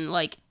happen.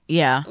 Like,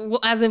 Yeah. well,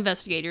 as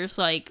investigators,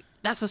 like,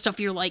 that's the stuff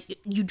you're like,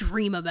 you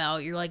dream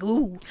about. You're like,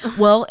 ooh.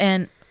 Well,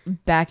 and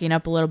backing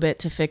up a little bit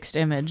to fixed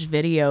image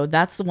video,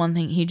 that's the one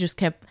thing he just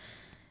kept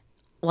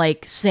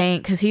like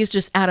saying, because he's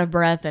just out of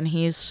breath and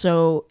he's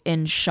so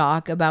in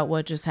shock about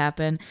what just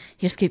happened.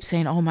 He just keeps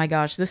saying, oh my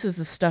gosh, this is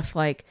the stuff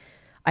like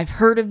I've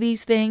heard of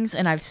these things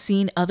and I've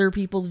seen other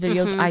people's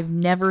videos. I've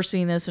never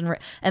seen this.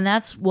 And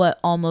that's what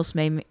almost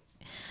made me,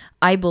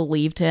 I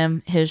believed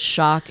him. His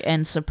shock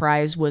and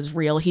surprise was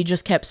real. He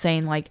just kept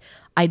saying like,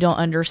 I don't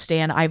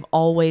understand.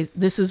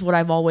 This is what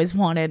I've always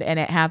wanted, and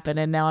it happened,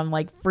 and now I'm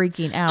like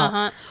freaking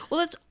out.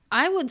 Well,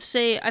 I would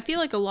say, I feel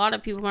like a lot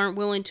of people aren't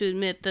willing to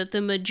admit that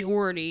the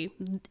majority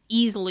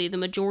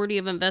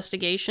of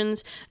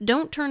investigations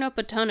don't turn up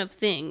a ton of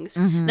things.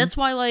 That's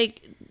why,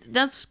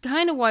 that's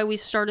kind of why we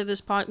started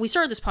this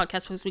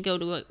podcast because we go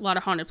to a lot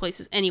of haunted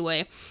places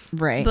anyway.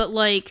 Right. But,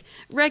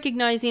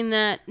 recognizing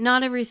that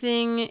not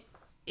everything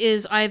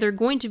is either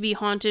going to be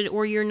haunted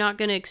or you're not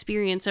going to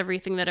experience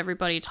everything that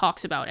everybody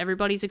talks about.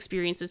 Everybody's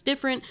experience is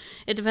different.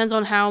 It depends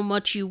on how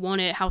much you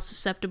want it, how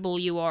susceptible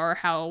you are,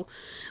 how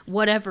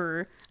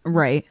whatever.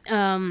 Right.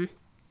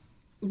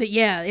 But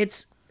yeah,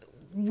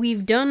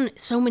 we've done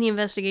so many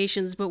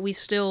investigations, but we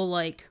still,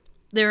 like,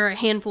 there are a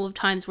handful of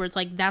times where it's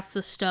like, that's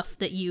the stuff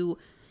that you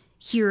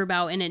hear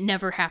about and it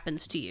never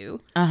happens to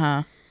you.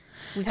 Uh-huh.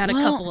 We've had a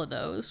couple of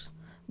those.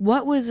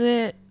 What was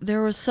it?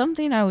 There was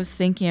something I was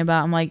thinking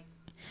about. I'm like,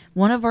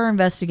 one of our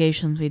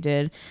investigations we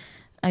did,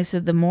 I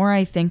said, the more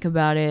I think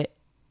about it,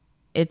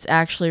 it's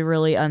actually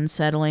really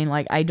unsettling.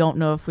 Like, I don't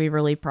know if we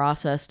really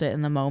processed it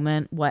in the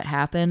moment, what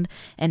happened.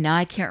 And now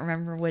I can't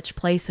remember which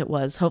place it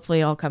was.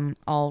 Hopefully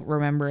I'll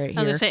remember it here.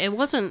 I was going to say, it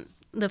wasn't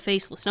the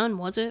Faceless Nun,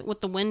 was it?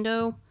 With the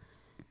window?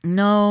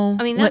 No.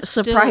 I mean, that's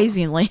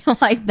surprisingly,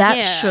 like, that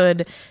Yeah.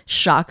 should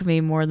shock me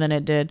more than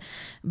it did.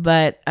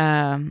 But,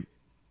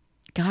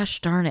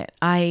 gosh darn it.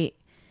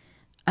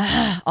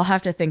 I'll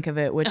have to think of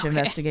it, which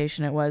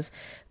investigation it was.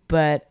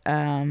 But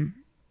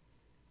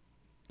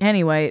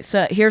anyway,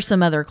 so here's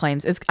some other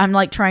claims. I'm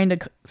like trying to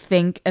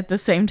think at the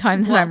same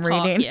time that I'm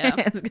reading. Yeah.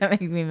 It's going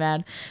to make me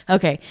mad.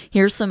 Okay,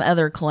 here's some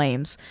other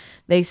claims.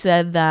 They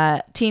said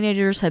that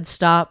teenagers had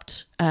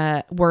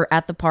were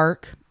at the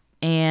park,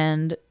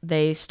 and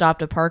they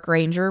stopped a park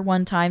ranger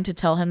one time to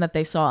tell him that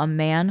they saw a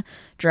man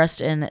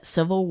dressed in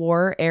Civil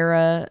War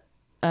era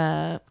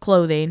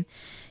clothing,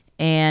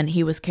 and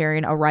he was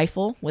carrying a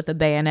rifle with a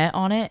bayonet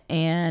on it,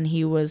 and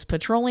he was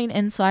patrolling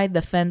inside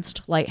the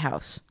fenced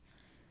lighthouse.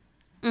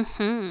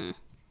 Mm-hmm.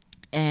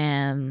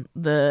 And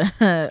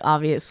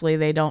obviously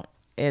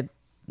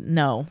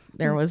no,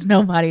 there was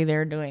nobody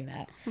there doing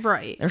that.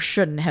 Right. There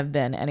shouldn't have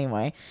been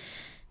anyway.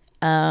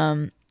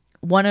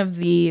 One of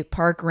the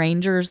park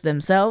rangers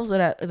themselves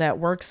that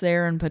works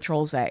there and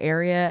patrols that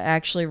area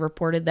actually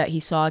reported that he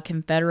saw a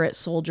Confederate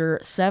soldier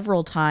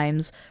several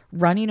times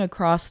running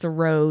across the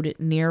road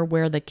near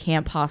where the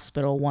camp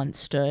hospital once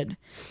stood.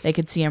 They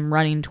could see him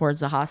running towards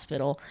the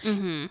hospital.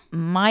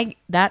 Mm-hmm.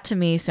 That to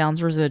me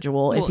sounds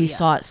residual. Well, if he yeah.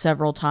 saw it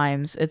several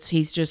times,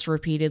 he's just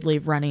repeatedly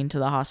running to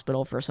the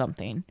hospital for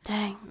something.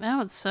 Dang, that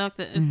would suck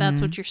if that's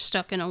what you're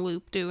stuck in a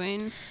loop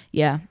doing.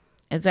 Yeah,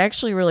 it's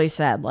actually really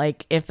sad.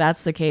 Like, if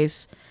that's the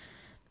case,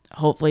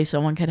 hopefully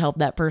someone could help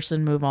that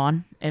person move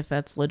on if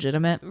that's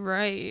legitimate.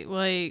 Right.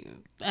 Like,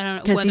 I don't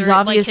know. 'Cause Whether he's like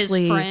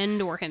obviously- his friend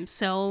or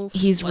himself.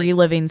 He's like,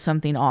 reliving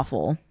something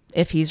awful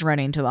if he's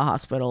running to the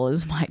hospital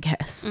is my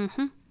guess.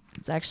 Mm-hmm.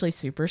 It's actually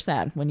super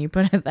sad when you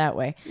put it that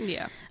way.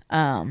 Yeah.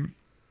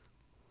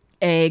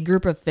 A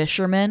group of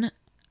fishermen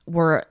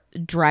were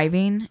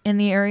driving in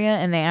the area,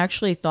 and they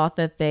actually thought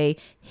that they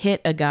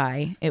hit a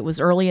guy. It was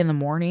early in the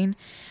morning,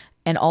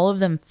 and all of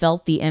them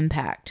felt the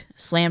impact,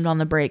 slammed on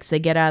the brakes. They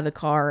get out of the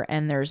car,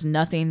 and there's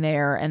nothing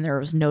there, and there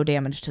was no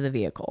damage to the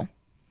vehicle.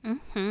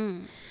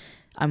 Mm-hmm.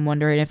 I'm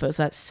wondering if it was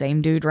that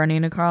same dude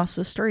running across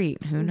the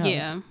street. Who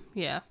knows?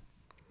 Yeah.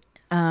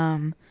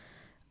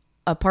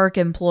 A park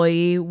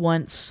employee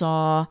once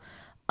saw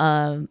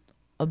a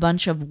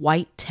bunch of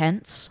white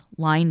tents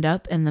lined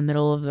up in the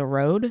middle of the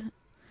road.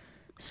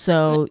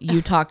 So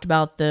you talked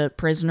about the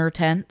prisoner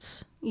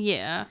tents.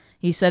 Yeah.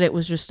 He said it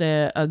was just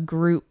a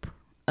group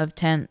of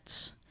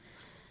tents.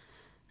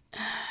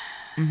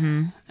 Okay.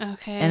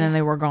 And then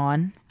they were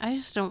gone. I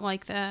just don't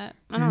like that.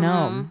 I don't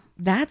know.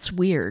 That's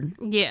weird.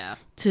 Yeah.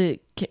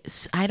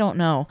 I don't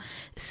know.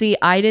 See,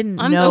 I didn't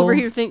I'm know. over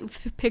here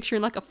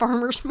picturing like a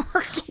farmer's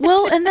market.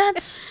 Well, and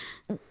that's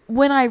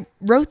when I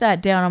wrote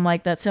that down. I'm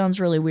like, that sounds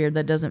really weird.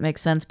 That doesn't make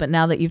sense. But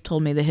now that you've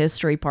told me the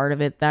history part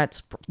of it,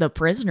 that's the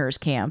prisoners'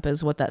 camp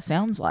is what that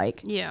sounds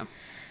like. Yeah.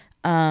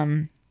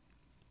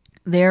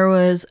 There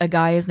was a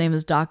guy. His name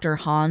is Dr.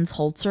 Hans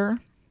Holzer,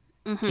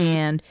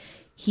 and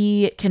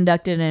he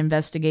conducted an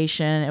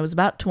investigation. It was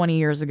about 20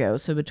 years ago,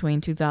 so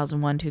between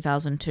 2001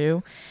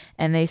 2002,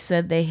 and they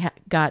said they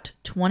got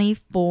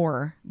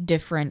 24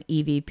 different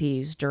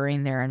EVPs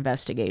during their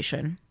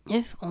investigation.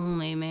 If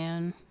only,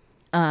 man.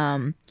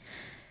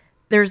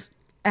 There's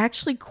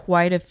actually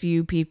quite a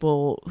few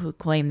people who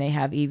claim they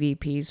have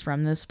EVPs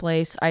from this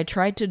place. I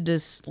tried to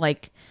just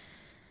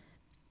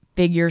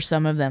figure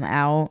some of them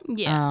out.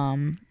 Yeah.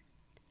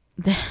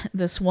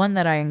 This one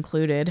that I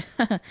included,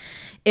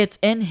 it's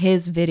in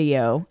his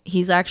video.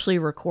 He's actually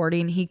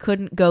recording. He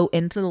couldn't go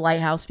into the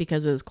lighthouse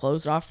because it was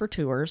closed off for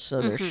tours, so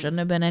there shouldn't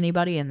have been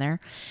anybody in there.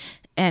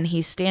 And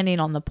he's standing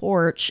on the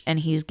porch,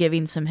 and he's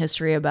giving some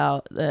history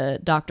about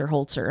Dr.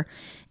 Holzer.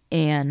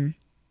 And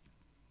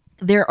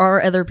there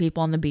are other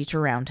people on the beach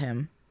around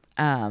him.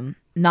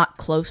 Not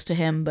close to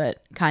him,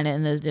 but kind of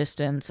in the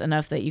distance,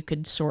 enough that you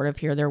could sort of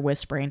hear their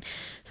whispering.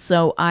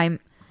 So I'm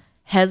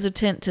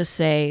hesitant to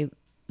say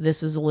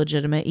this is a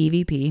legitimate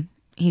EVP.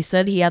 He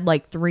said he had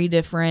 3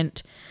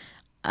 different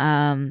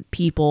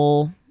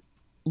people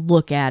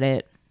look at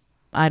it.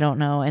 I don't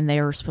know. And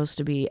they were supposed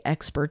to be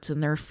experts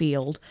in their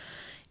field.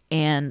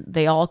 And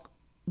they all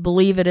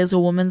believe it is a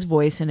woman's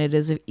voice and it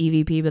is an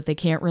EVP, but they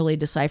can't really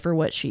decipher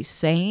what she's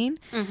saying.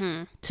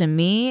 Mm-hmm. To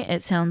me,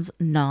 it sounds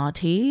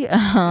naughty. It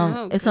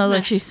sounds like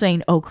goodness. she's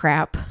saying, oh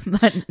crap,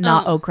 but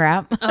not oh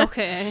crap.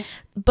 Okay.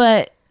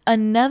 But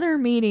another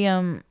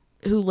medium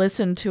who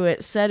listened to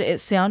it said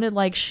it sounded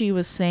like she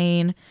was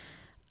saying,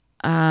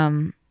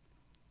 I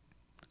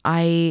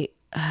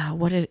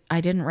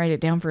didn't write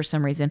it down for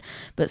some reason,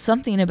 but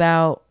something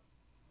about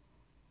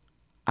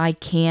I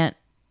can't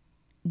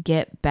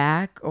get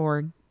back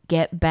or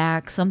get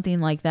back,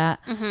 something like that.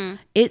 Mm-hmm.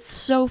 It's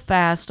so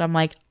fast. I'm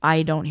like,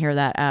 I don't hear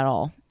that at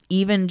all.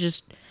 Even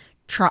just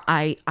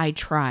I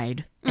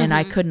tried and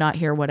I could not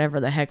hear whatever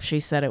the heck she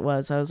said it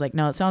was. I was like,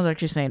 no, it sounds like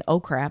she's saying, oh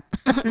crap,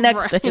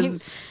 next to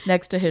his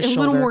A shoulder.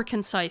 little more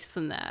concise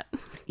than that.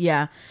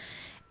 Yeah.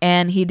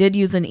 And he did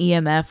use an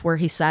EMF where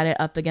he sat it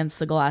up against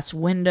the glass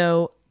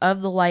window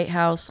of the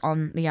lighthouse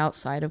on the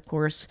outside, of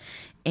course.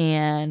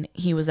 And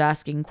he was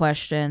asking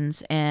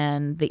questions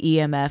and the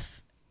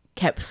EMF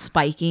kept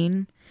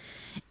spiking.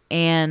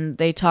 And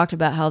they talked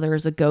about how there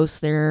is a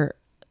ghost there.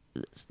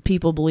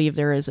 People believe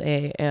there is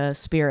a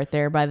spirit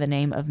there by the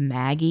name of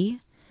Maggie.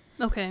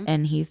 Okay.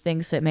 And he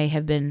thinks it may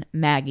have been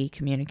Maggie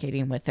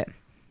communicating with him.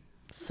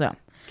 So,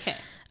 Okay.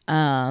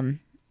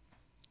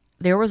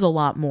 there was a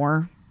lot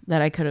more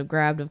that I could have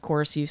grabbed. Of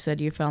course, you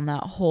said you found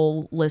that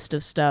whole list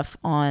of stuff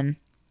on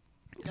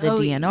the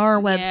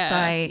DNR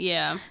website.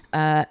 Yeah.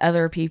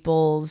 Other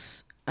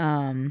people's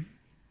EVPs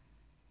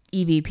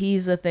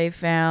that they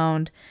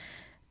found.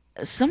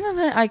 Some of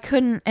it I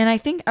couldn't, and I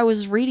think I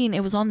was reading,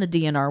 it was on the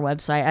DNR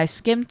website. I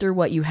skimmed through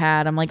what you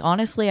had. I'm like,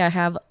 honestly, I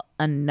have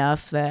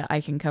enough that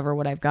I can cover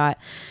what I've got.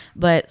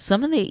 But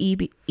some of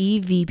the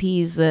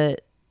EVPs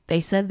that they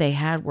said they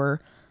had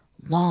were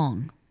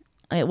long.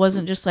 It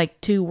wasn't just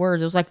like 2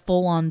 words. It was like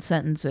full-on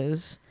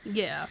sentences.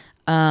 Yeah.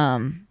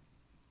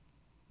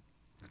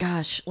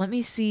 Gosh, let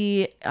me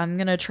see. I'm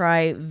going to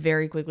try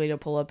very quickly to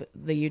pull up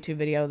the YouTube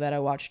video that I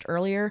watched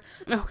earlier.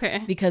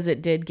 Okay. Because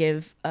it did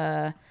give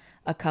a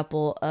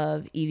couple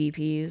of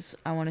EVPs.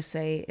 I want to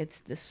say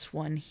it's this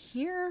one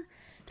here.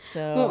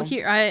 So, Well,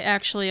 here, I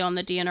actually, on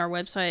the DNR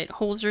website,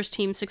 Holzer's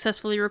team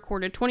successfully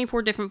recorded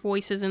 24 different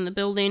voices in the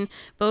building,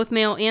 both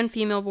male and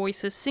female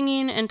voices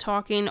singing and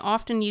talking,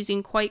 often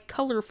using quite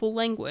colorful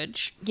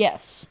language.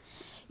 yes.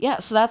 Yeah,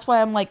 so that's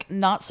why I'm like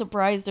not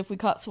surprised if we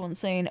caught someone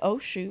saying, "Oh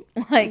shoot."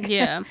 Like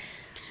Yeah.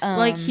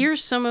 Like,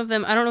 here's some of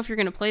them. I don't know if you're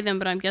going to play them,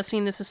 but I'm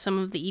guessing this is some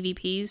of the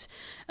EVPs.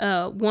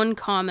 One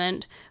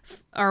comment,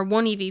 or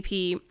one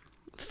EVP,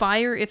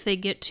 fire if they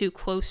get too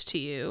close to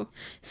you.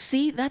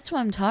 See, that's what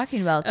I'm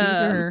talking about.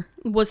 These are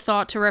Was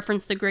thought to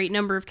reference the great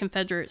number of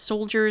Confederate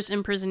soldiers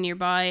imprisoned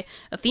nearby.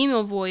 A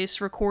female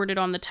voice recorded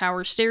on the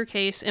tower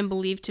staircase and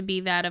believed to be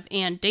that of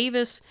Ann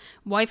Davis,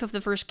 wife of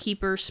the first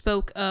keeper,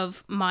 spoke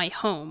of my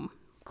home,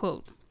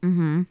 quote.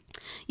 Mm-hmm.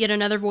 Yet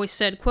another voice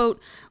said, quote,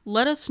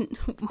 let us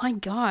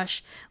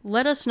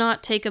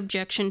not take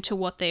objection to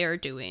what they are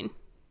doing,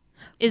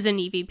 is an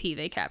EVP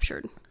they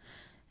captured.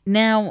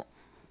 Now,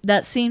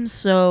 that seems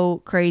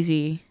so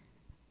crazy,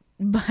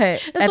 but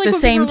It's at like the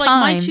when same people are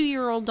time, like, my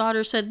 2-year-old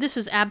daughter said, this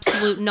is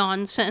absolute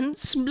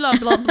nonsense, blah,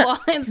 blah, blah.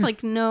 It's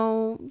like,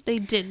 no, they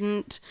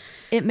didn't.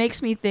 it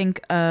makes me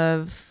think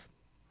of,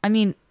 I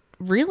mean,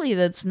 really,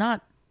 that's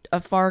not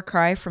a far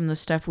cry from the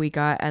stuff we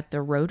got at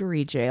the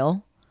Rotary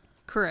jail.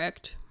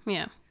 Correct.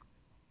 Yeah.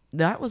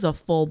 That was a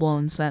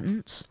full-blown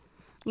sentence.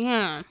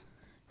 Yeah.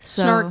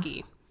 So,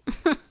 Snarky.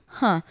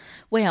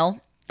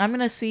 Well, I'm going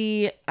to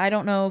see, I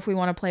don't know if we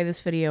want to play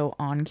this video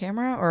on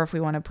camera or if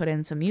we want to put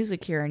in some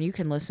music here and you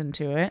can listen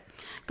to it.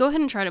 Go ahead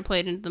and try to play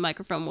it into the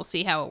microphone. We'll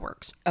see how it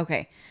works.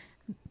 Okay.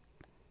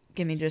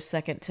 Give me just a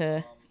second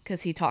to,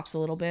 because he talks a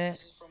little bit.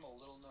 From a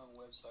little-known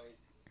website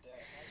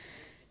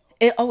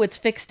that has It's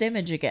fixed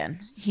image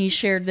again. He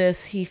shared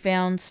this. He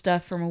found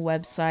stuff from a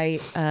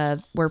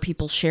website where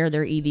people share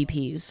their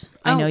EVPs.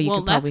 I know you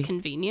could that's probably.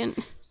 convenient.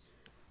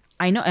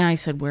 I know, and I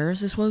said, "Where is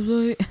this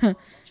website?"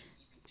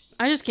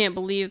 I just can't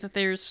believe that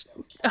there's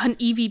an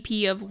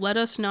EVP of let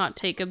us not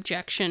take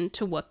objection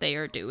to what they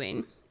are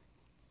doing.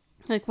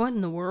 Like, what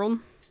in the world?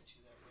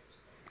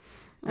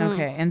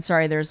 Okay, and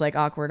sorry, there's like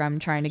awkward. I'm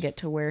trying to get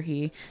to where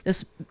he.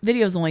 This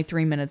video is only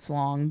 3 minutes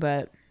long,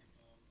 but.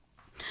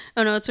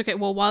 Oh, no, it's okay.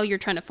 Well, while you're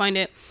trying to find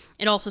it,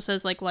 it also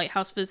says, like,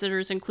 lighthouse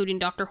visitors, including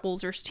Dr.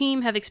 Holzer's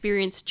team, have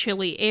experienced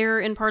chilly air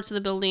in parts of the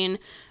building,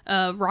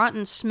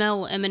 rotten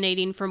smell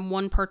emanating from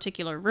one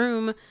particular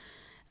room.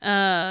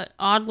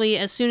 Oddly,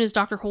 as soon as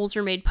Dr.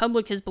 Holzer made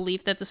public his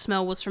belief that the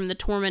smell was from the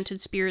tormented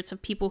spirits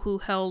of people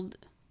held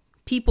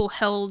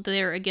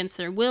there against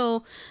their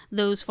will,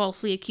 those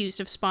falsely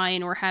accused of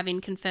spying or having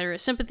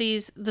Confederate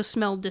sympathies, the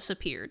smell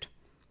disappeared.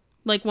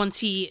 Like, once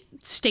he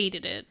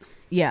stated it.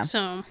 Yeah.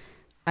 So...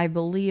 I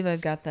believe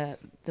I've got the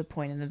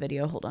point in the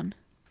video. Hold on.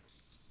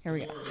 Here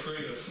we go. More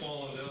afraid of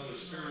falling down the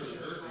stairs and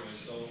hurting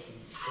myself.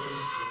 And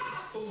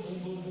boom,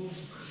 boom, boom,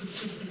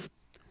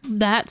 boom.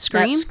 That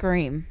scream? That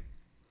scream.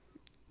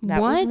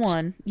 That What? was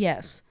one.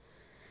 Yes.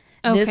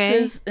 Okay.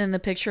 This is in the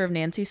picture of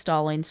Nancy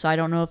Stallings, so I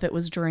don't know if it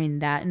was during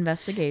that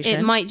investigation.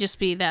 It might just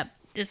be that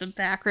as a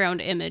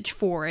background image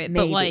for it,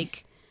 but Maybe.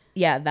 like,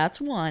 Yeah, that's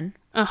one.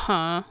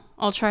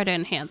 I'll try to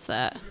enhance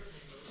that.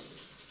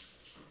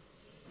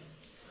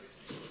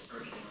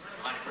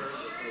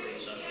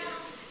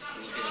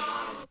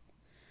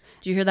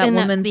 Do you hear that And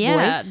woman's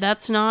voice?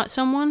 that's not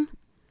someone.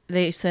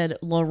 They said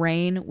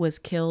Lorraine was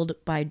killed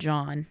by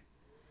John.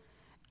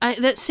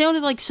 That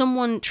sounded like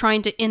someone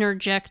trying to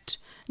interject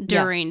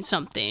during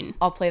something.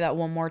 I'll play that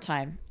one more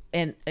time.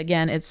 And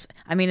again, it's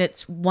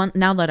one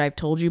now that I've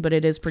told you, but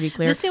it is pretty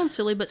clear. This sounds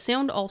silly, but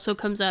sound also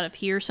comes out of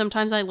here.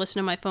 Sometimes I listen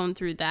to my phone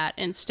through that.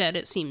 Instead,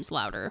 it seems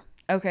louder.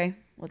 Okay,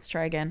 let's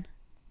try again.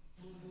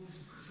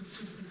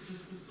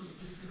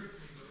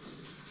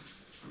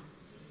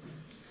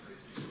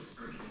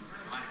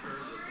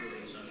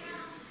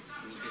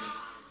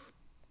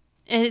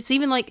 And it's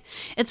even like,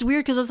 it's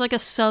weird because it's like a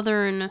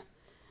southern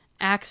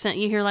accent.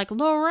 You hear like,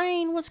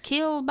 Lorraine was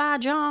killed by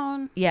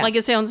John. Yeah. Like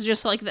it sounds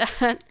just like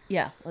that.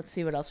 Yeah, let's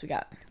see what else we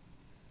got.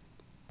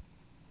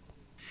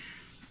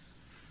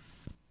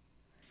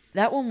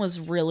 That one was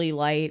really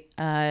light.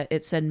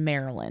 It said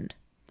Maryland.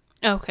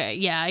 Okay,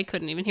 yeah, I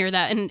couldn't even hear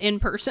that in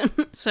person.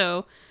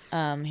 So,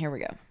 Here we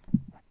go.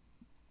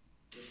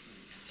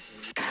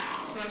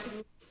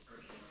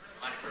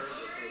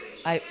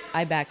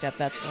 I backed up.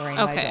 That's Lorraine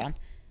by Okay. John.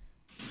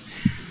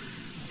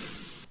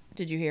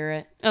 Did you hear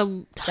it? a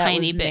That tiny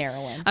was bit.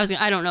 Maryland.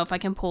 I don't know if I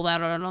can pull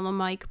that out on the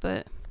mic,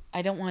 but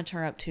I don't want to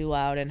turn up too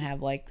loud and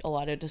have like a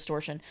lot of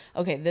distortion.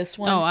 Okay, this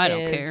one Oh, I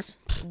don't is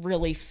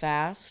really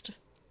fast.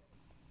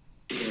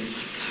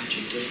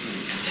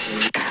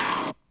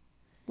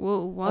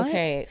 whoa, what?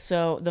 Okay,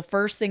 so the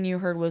first thing you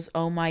heard was,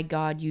 "Oh my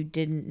God, you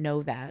didn't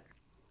know that."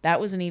 That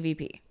was an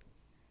EVP.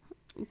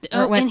 Or it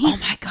Oh, went, and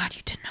he's. "Oh my God,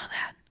 you didn't know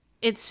that."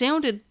 It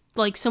sounded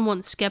like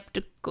someone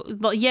skeptical.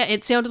 But yeah,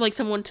 it sounded like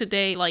someone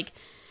today. Like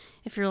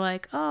if you're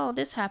like, "Oh,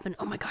 this happened.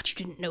 Oh my God, you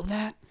didn't know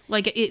that."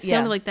 Like it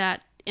sounded Yeah. like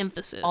that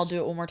emphasis. I'll do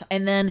it one more time,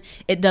 and then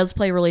it does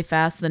play really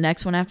fast. The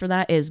next one after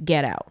that is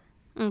 "Get Out."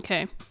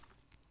 Okay.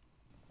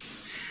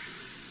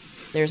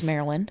 There's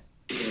Maryland.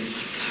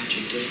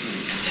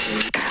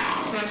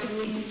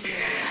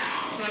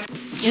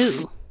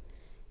 Ooh.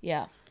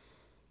 Yeah.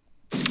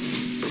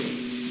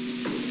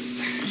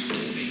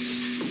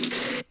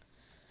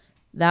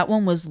 That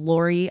one was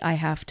Lori. I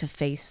have to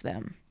face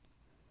them.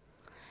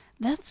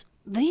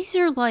 These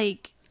are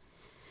like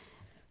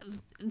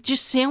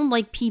just sound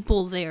like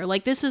people there.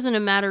 Like this isn't a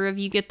matter of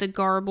you get the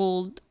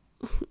garbled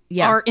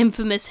Yeah. our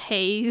infamous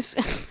haze,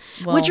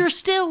 which are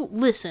still,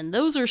 listen,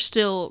 those are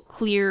still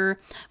clear,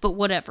 but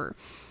whatever.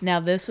 Now,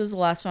 this is the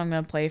last one I'm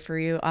going to play for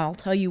you. I'll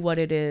tell you what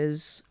it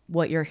is,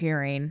 what you're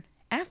hearing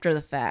after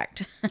the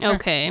fact.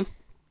 Okay.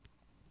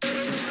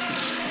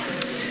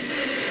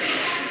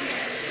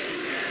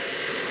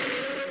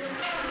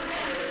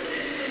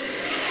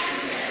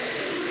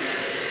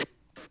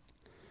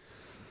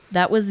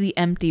 That was the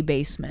empty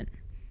basement.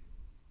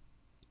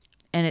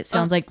 And it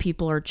sounds like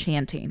people are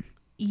chanting.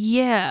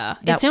 Yeah.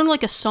 That- It sounded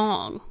like a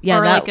song. Yeah,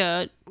 Or that- like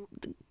a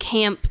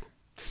camp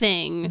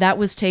thing. That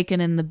was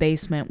taken in the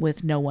basement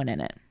with no one in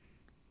it.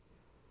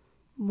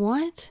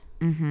 What?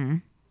 Mm-hmm.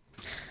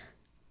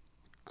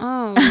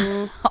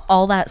 Oh.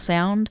 All that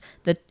sound,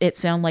 that it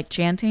sounded like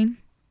chanting,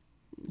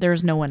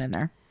 there's no one in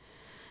there.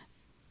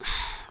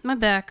 My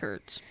back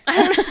hurts.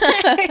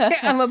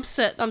 I'm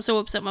upset. I'm so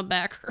upset my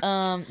back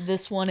hurts.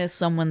 This one is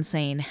someone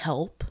saying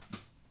help.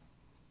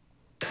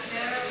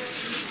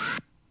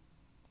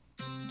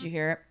 Did you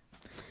hear it?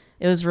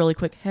 It was really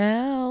quick.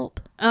 Help.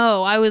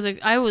 Oh, I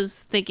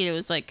was thinking it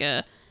was like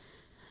a.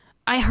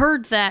 I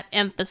heard that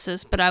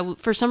emphasis, but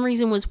for some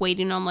reason was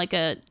waiting on like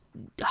a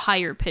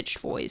higher pitched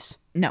voice.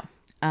 No.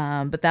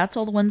 But that's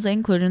all the ones they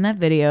included in that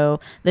video.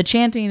 The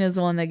chanting is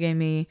the one that gave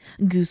me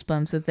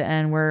goosebumps at the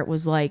end, where it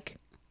was like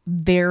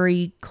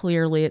very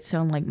clearly, it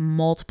sounded like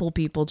multiple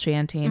people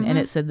chanting, and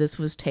it said this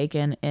was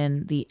taken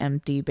in the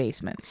empty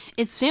basement.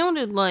 It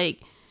sounded like,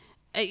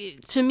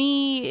 to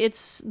me,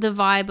 it's the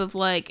vibe of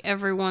like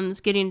everyone's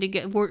getting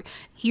together.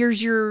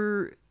 Here's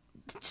your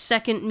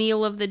second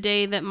meal of the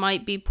day that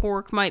might be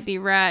pork, might be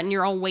rat, and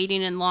you're all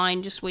waiting in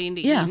line, just waiting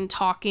to Yeah. eat and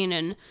talking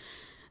and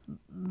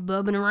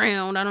bubbing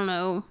around. I don't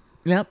know.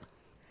 Yep.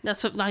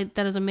 That's what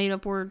that is a made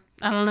up word.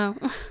 I don't know.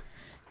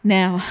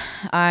 Now,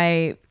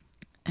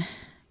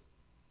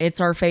 it's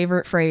our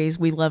favorite phrase.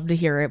 We love to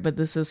hear it, but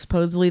this is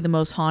supposedly the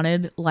most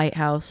haunted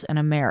lighthouse in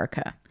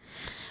America.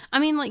 I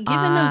mean, like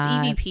given those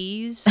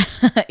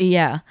EVPs,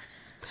 Yeah.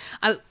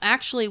 I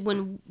actually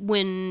when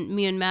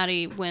me and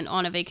Maddie went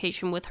on a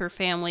vacation with her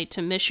family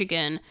to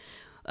Michigan,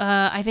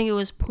 I think it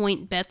was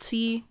Point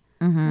Betsy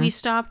we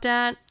stopped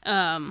at,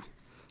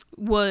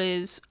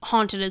 was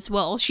haunted as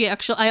well.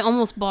 I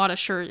almost bought a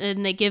shirt,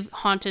 and they give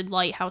haunted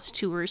lighthouse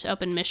tours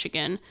up in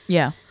Michigan,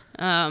 Yeah.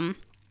 but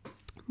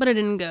I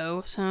didn't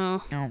go,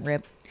 so Oh,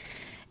 rip. or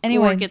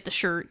Anyway, get the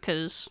shirt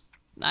because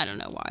I don't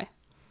know why.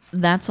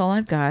 that's all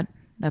I've got.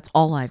 That's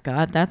all I've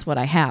got. That's what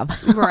I have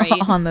Right.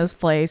 on this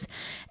place.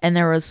 And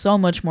there was so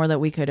much more that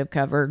we could have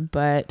covered,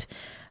 but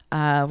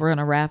we're going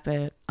to wrap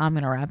it. I'm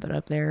going to wrap it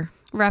up there.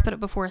 Wrap it up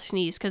before I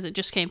sneeze because it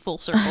just came full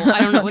circle.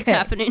 I don't know what's Okay.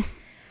 happening.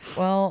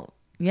 Well,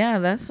 yeah,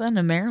 that's in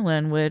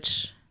Maryland,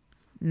 which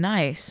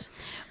nice.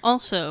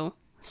 Also,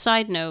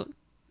 side note,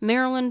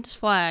 Maryland's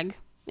flag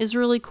is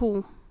really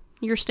cool.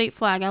 Your state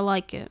flag, I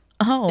like it.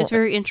 Oh, It's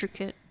very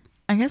intricate.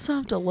 I guess I'll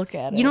have to look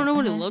at it. You don't know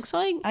what it looks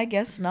like? I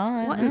guess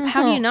not. What?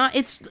 How do you not?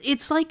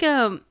 It's like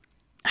a,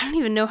 I don't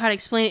even know how to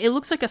explain it. It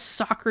looks like a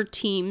soccer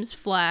team's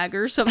flag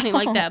or something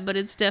like that, but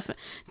it's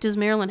definitely. Does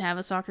Maryland have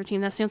a soccer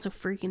team? That sounds so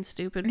freaking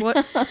stupid.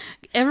 What?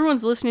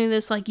 Everyone's listening to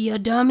this like, yeah,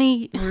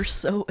 dummy. We're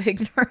so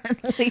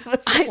ignorant. Leave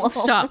us alone.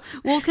 Stop.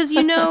 Well, because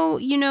you know,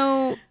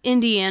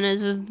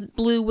 Indiana's is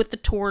blue with the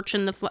torch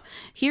and the flag.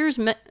 Here's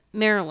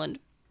Maryland.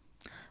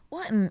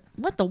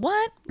 What the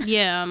what?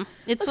 Yeah,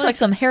 it's Looks like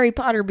some Harry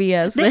Potter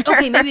BS. there.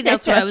 Okay, maybe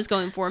that's what I was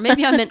going for.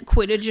 Maybe I meant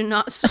Quidditch and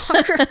not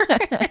soccer.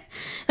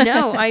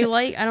 No, I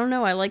don't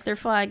know. I like their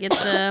flag.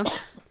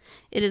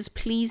 It is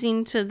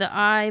pleasing to the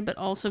eye, but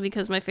also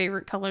because my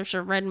favorite colors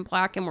are red and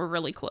black, and we're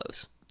really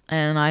close.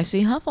 And I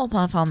see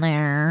Hufflepuff on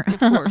there. Of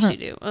course you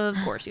do. Of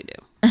course you do.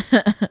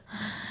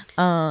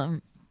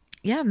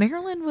 Yeah,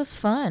 Maryland was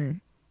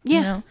fun. Yeah.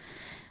 You know,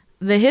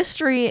 the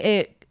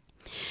history,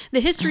 The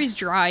history's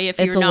dry if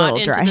It's you're a not little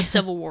into dry. the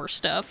Civil War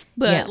stuff,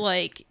 but Yeah.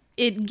 like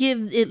it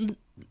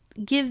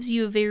gives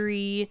you a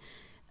very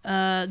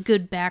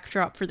good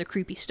backdrop for the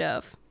creepy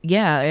stuff.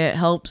 yeah, it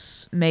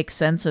helps make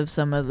sense of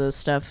some of the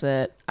stuff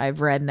that I've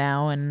read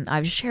now and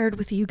I've shared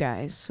with you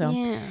guys. So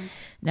Yeah.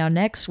 now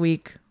next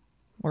week,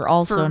 we're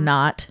also For-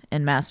 not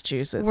in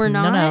Massachusetts. We're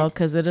No, not?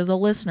 because it is a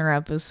listener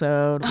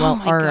episode. Oh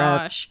my or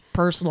gosh. a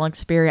personal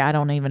experience. I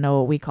don't even know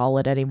what we call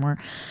it anymore.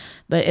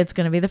 But it's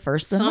going to be the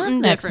first of the Something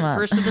month next different.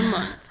 month. First of the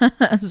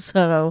month.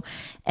 So,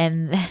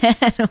 and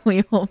then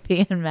we will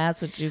be in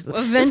Massachusetts. This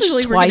is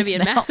Eventually, we're going to twice be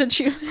in now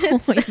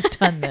Massachusetts. We've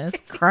done this.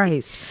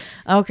 Christ.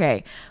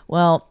 Okay.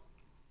 Well,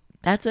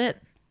 that's it.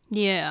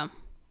 Yeah.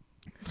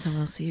 So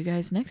we'll see you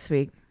guys next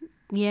week.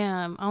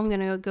 Yeah. I'm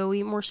going to go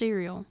eat more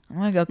cereal. I'm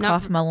going to go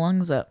Not- cough my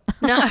lungs up.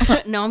 No,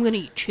 no, I'm going to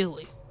eat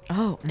chili.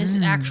 Oh, It's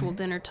actual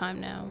dinner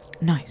time now.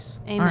 nice.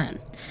 All right. Amen.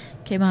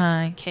 Okay,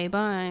 bye. Okay,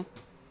 bye.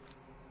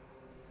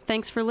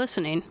 Thanks for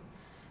listening.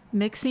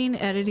 Mixing,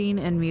 editing,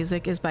 and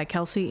music is by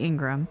Kelsey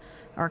Ingram.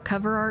 Our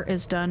cover art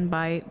is done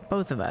by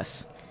both of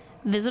us.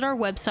 Visit our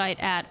website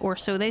at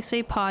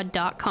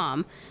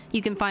orsotheysaypod.com.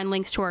 You can find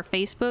links to our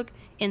Facebook,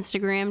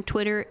 Instagram,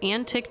 Twitter,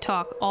 and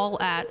TikTok,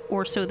 all at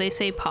Or So They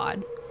Say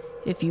Pod.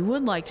 If you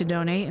would like to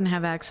donate and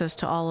have access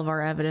to all of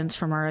our evidence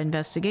from our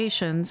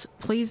investigations,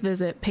 please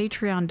visit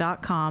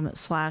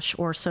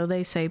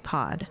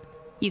patreon.com/orsotheysaypod.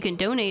 You can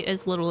donate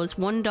as little as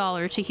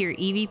 $1 to hear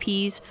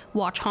EVPs,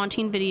 watch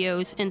haunting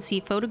videos, and see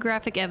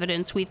photographic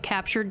evidence we've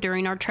captured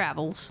during our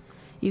travels.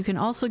 You can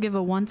also give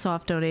a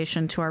once-off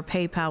donation to our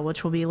PayPal,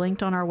 which will be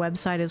linked on our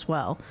website as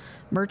well.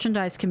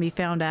 Merchandise can be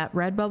found at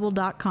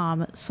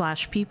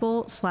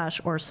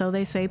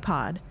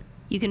redbubble.com/people/orsotheysaypod.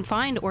 You can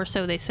find Or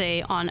So They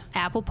Say on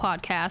Apple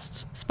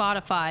Podcasts,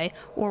 Spotify,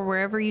 or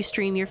wherever you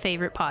stream your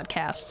favorite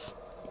podcasts.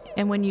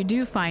 And when you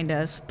do find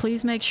us,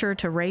 please make sure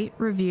to rate,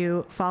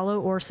 review,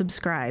 follow, or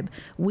subscribe.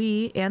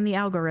 We and the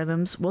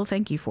algorithms will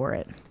thank you for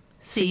it.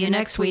 See you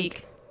next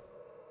week.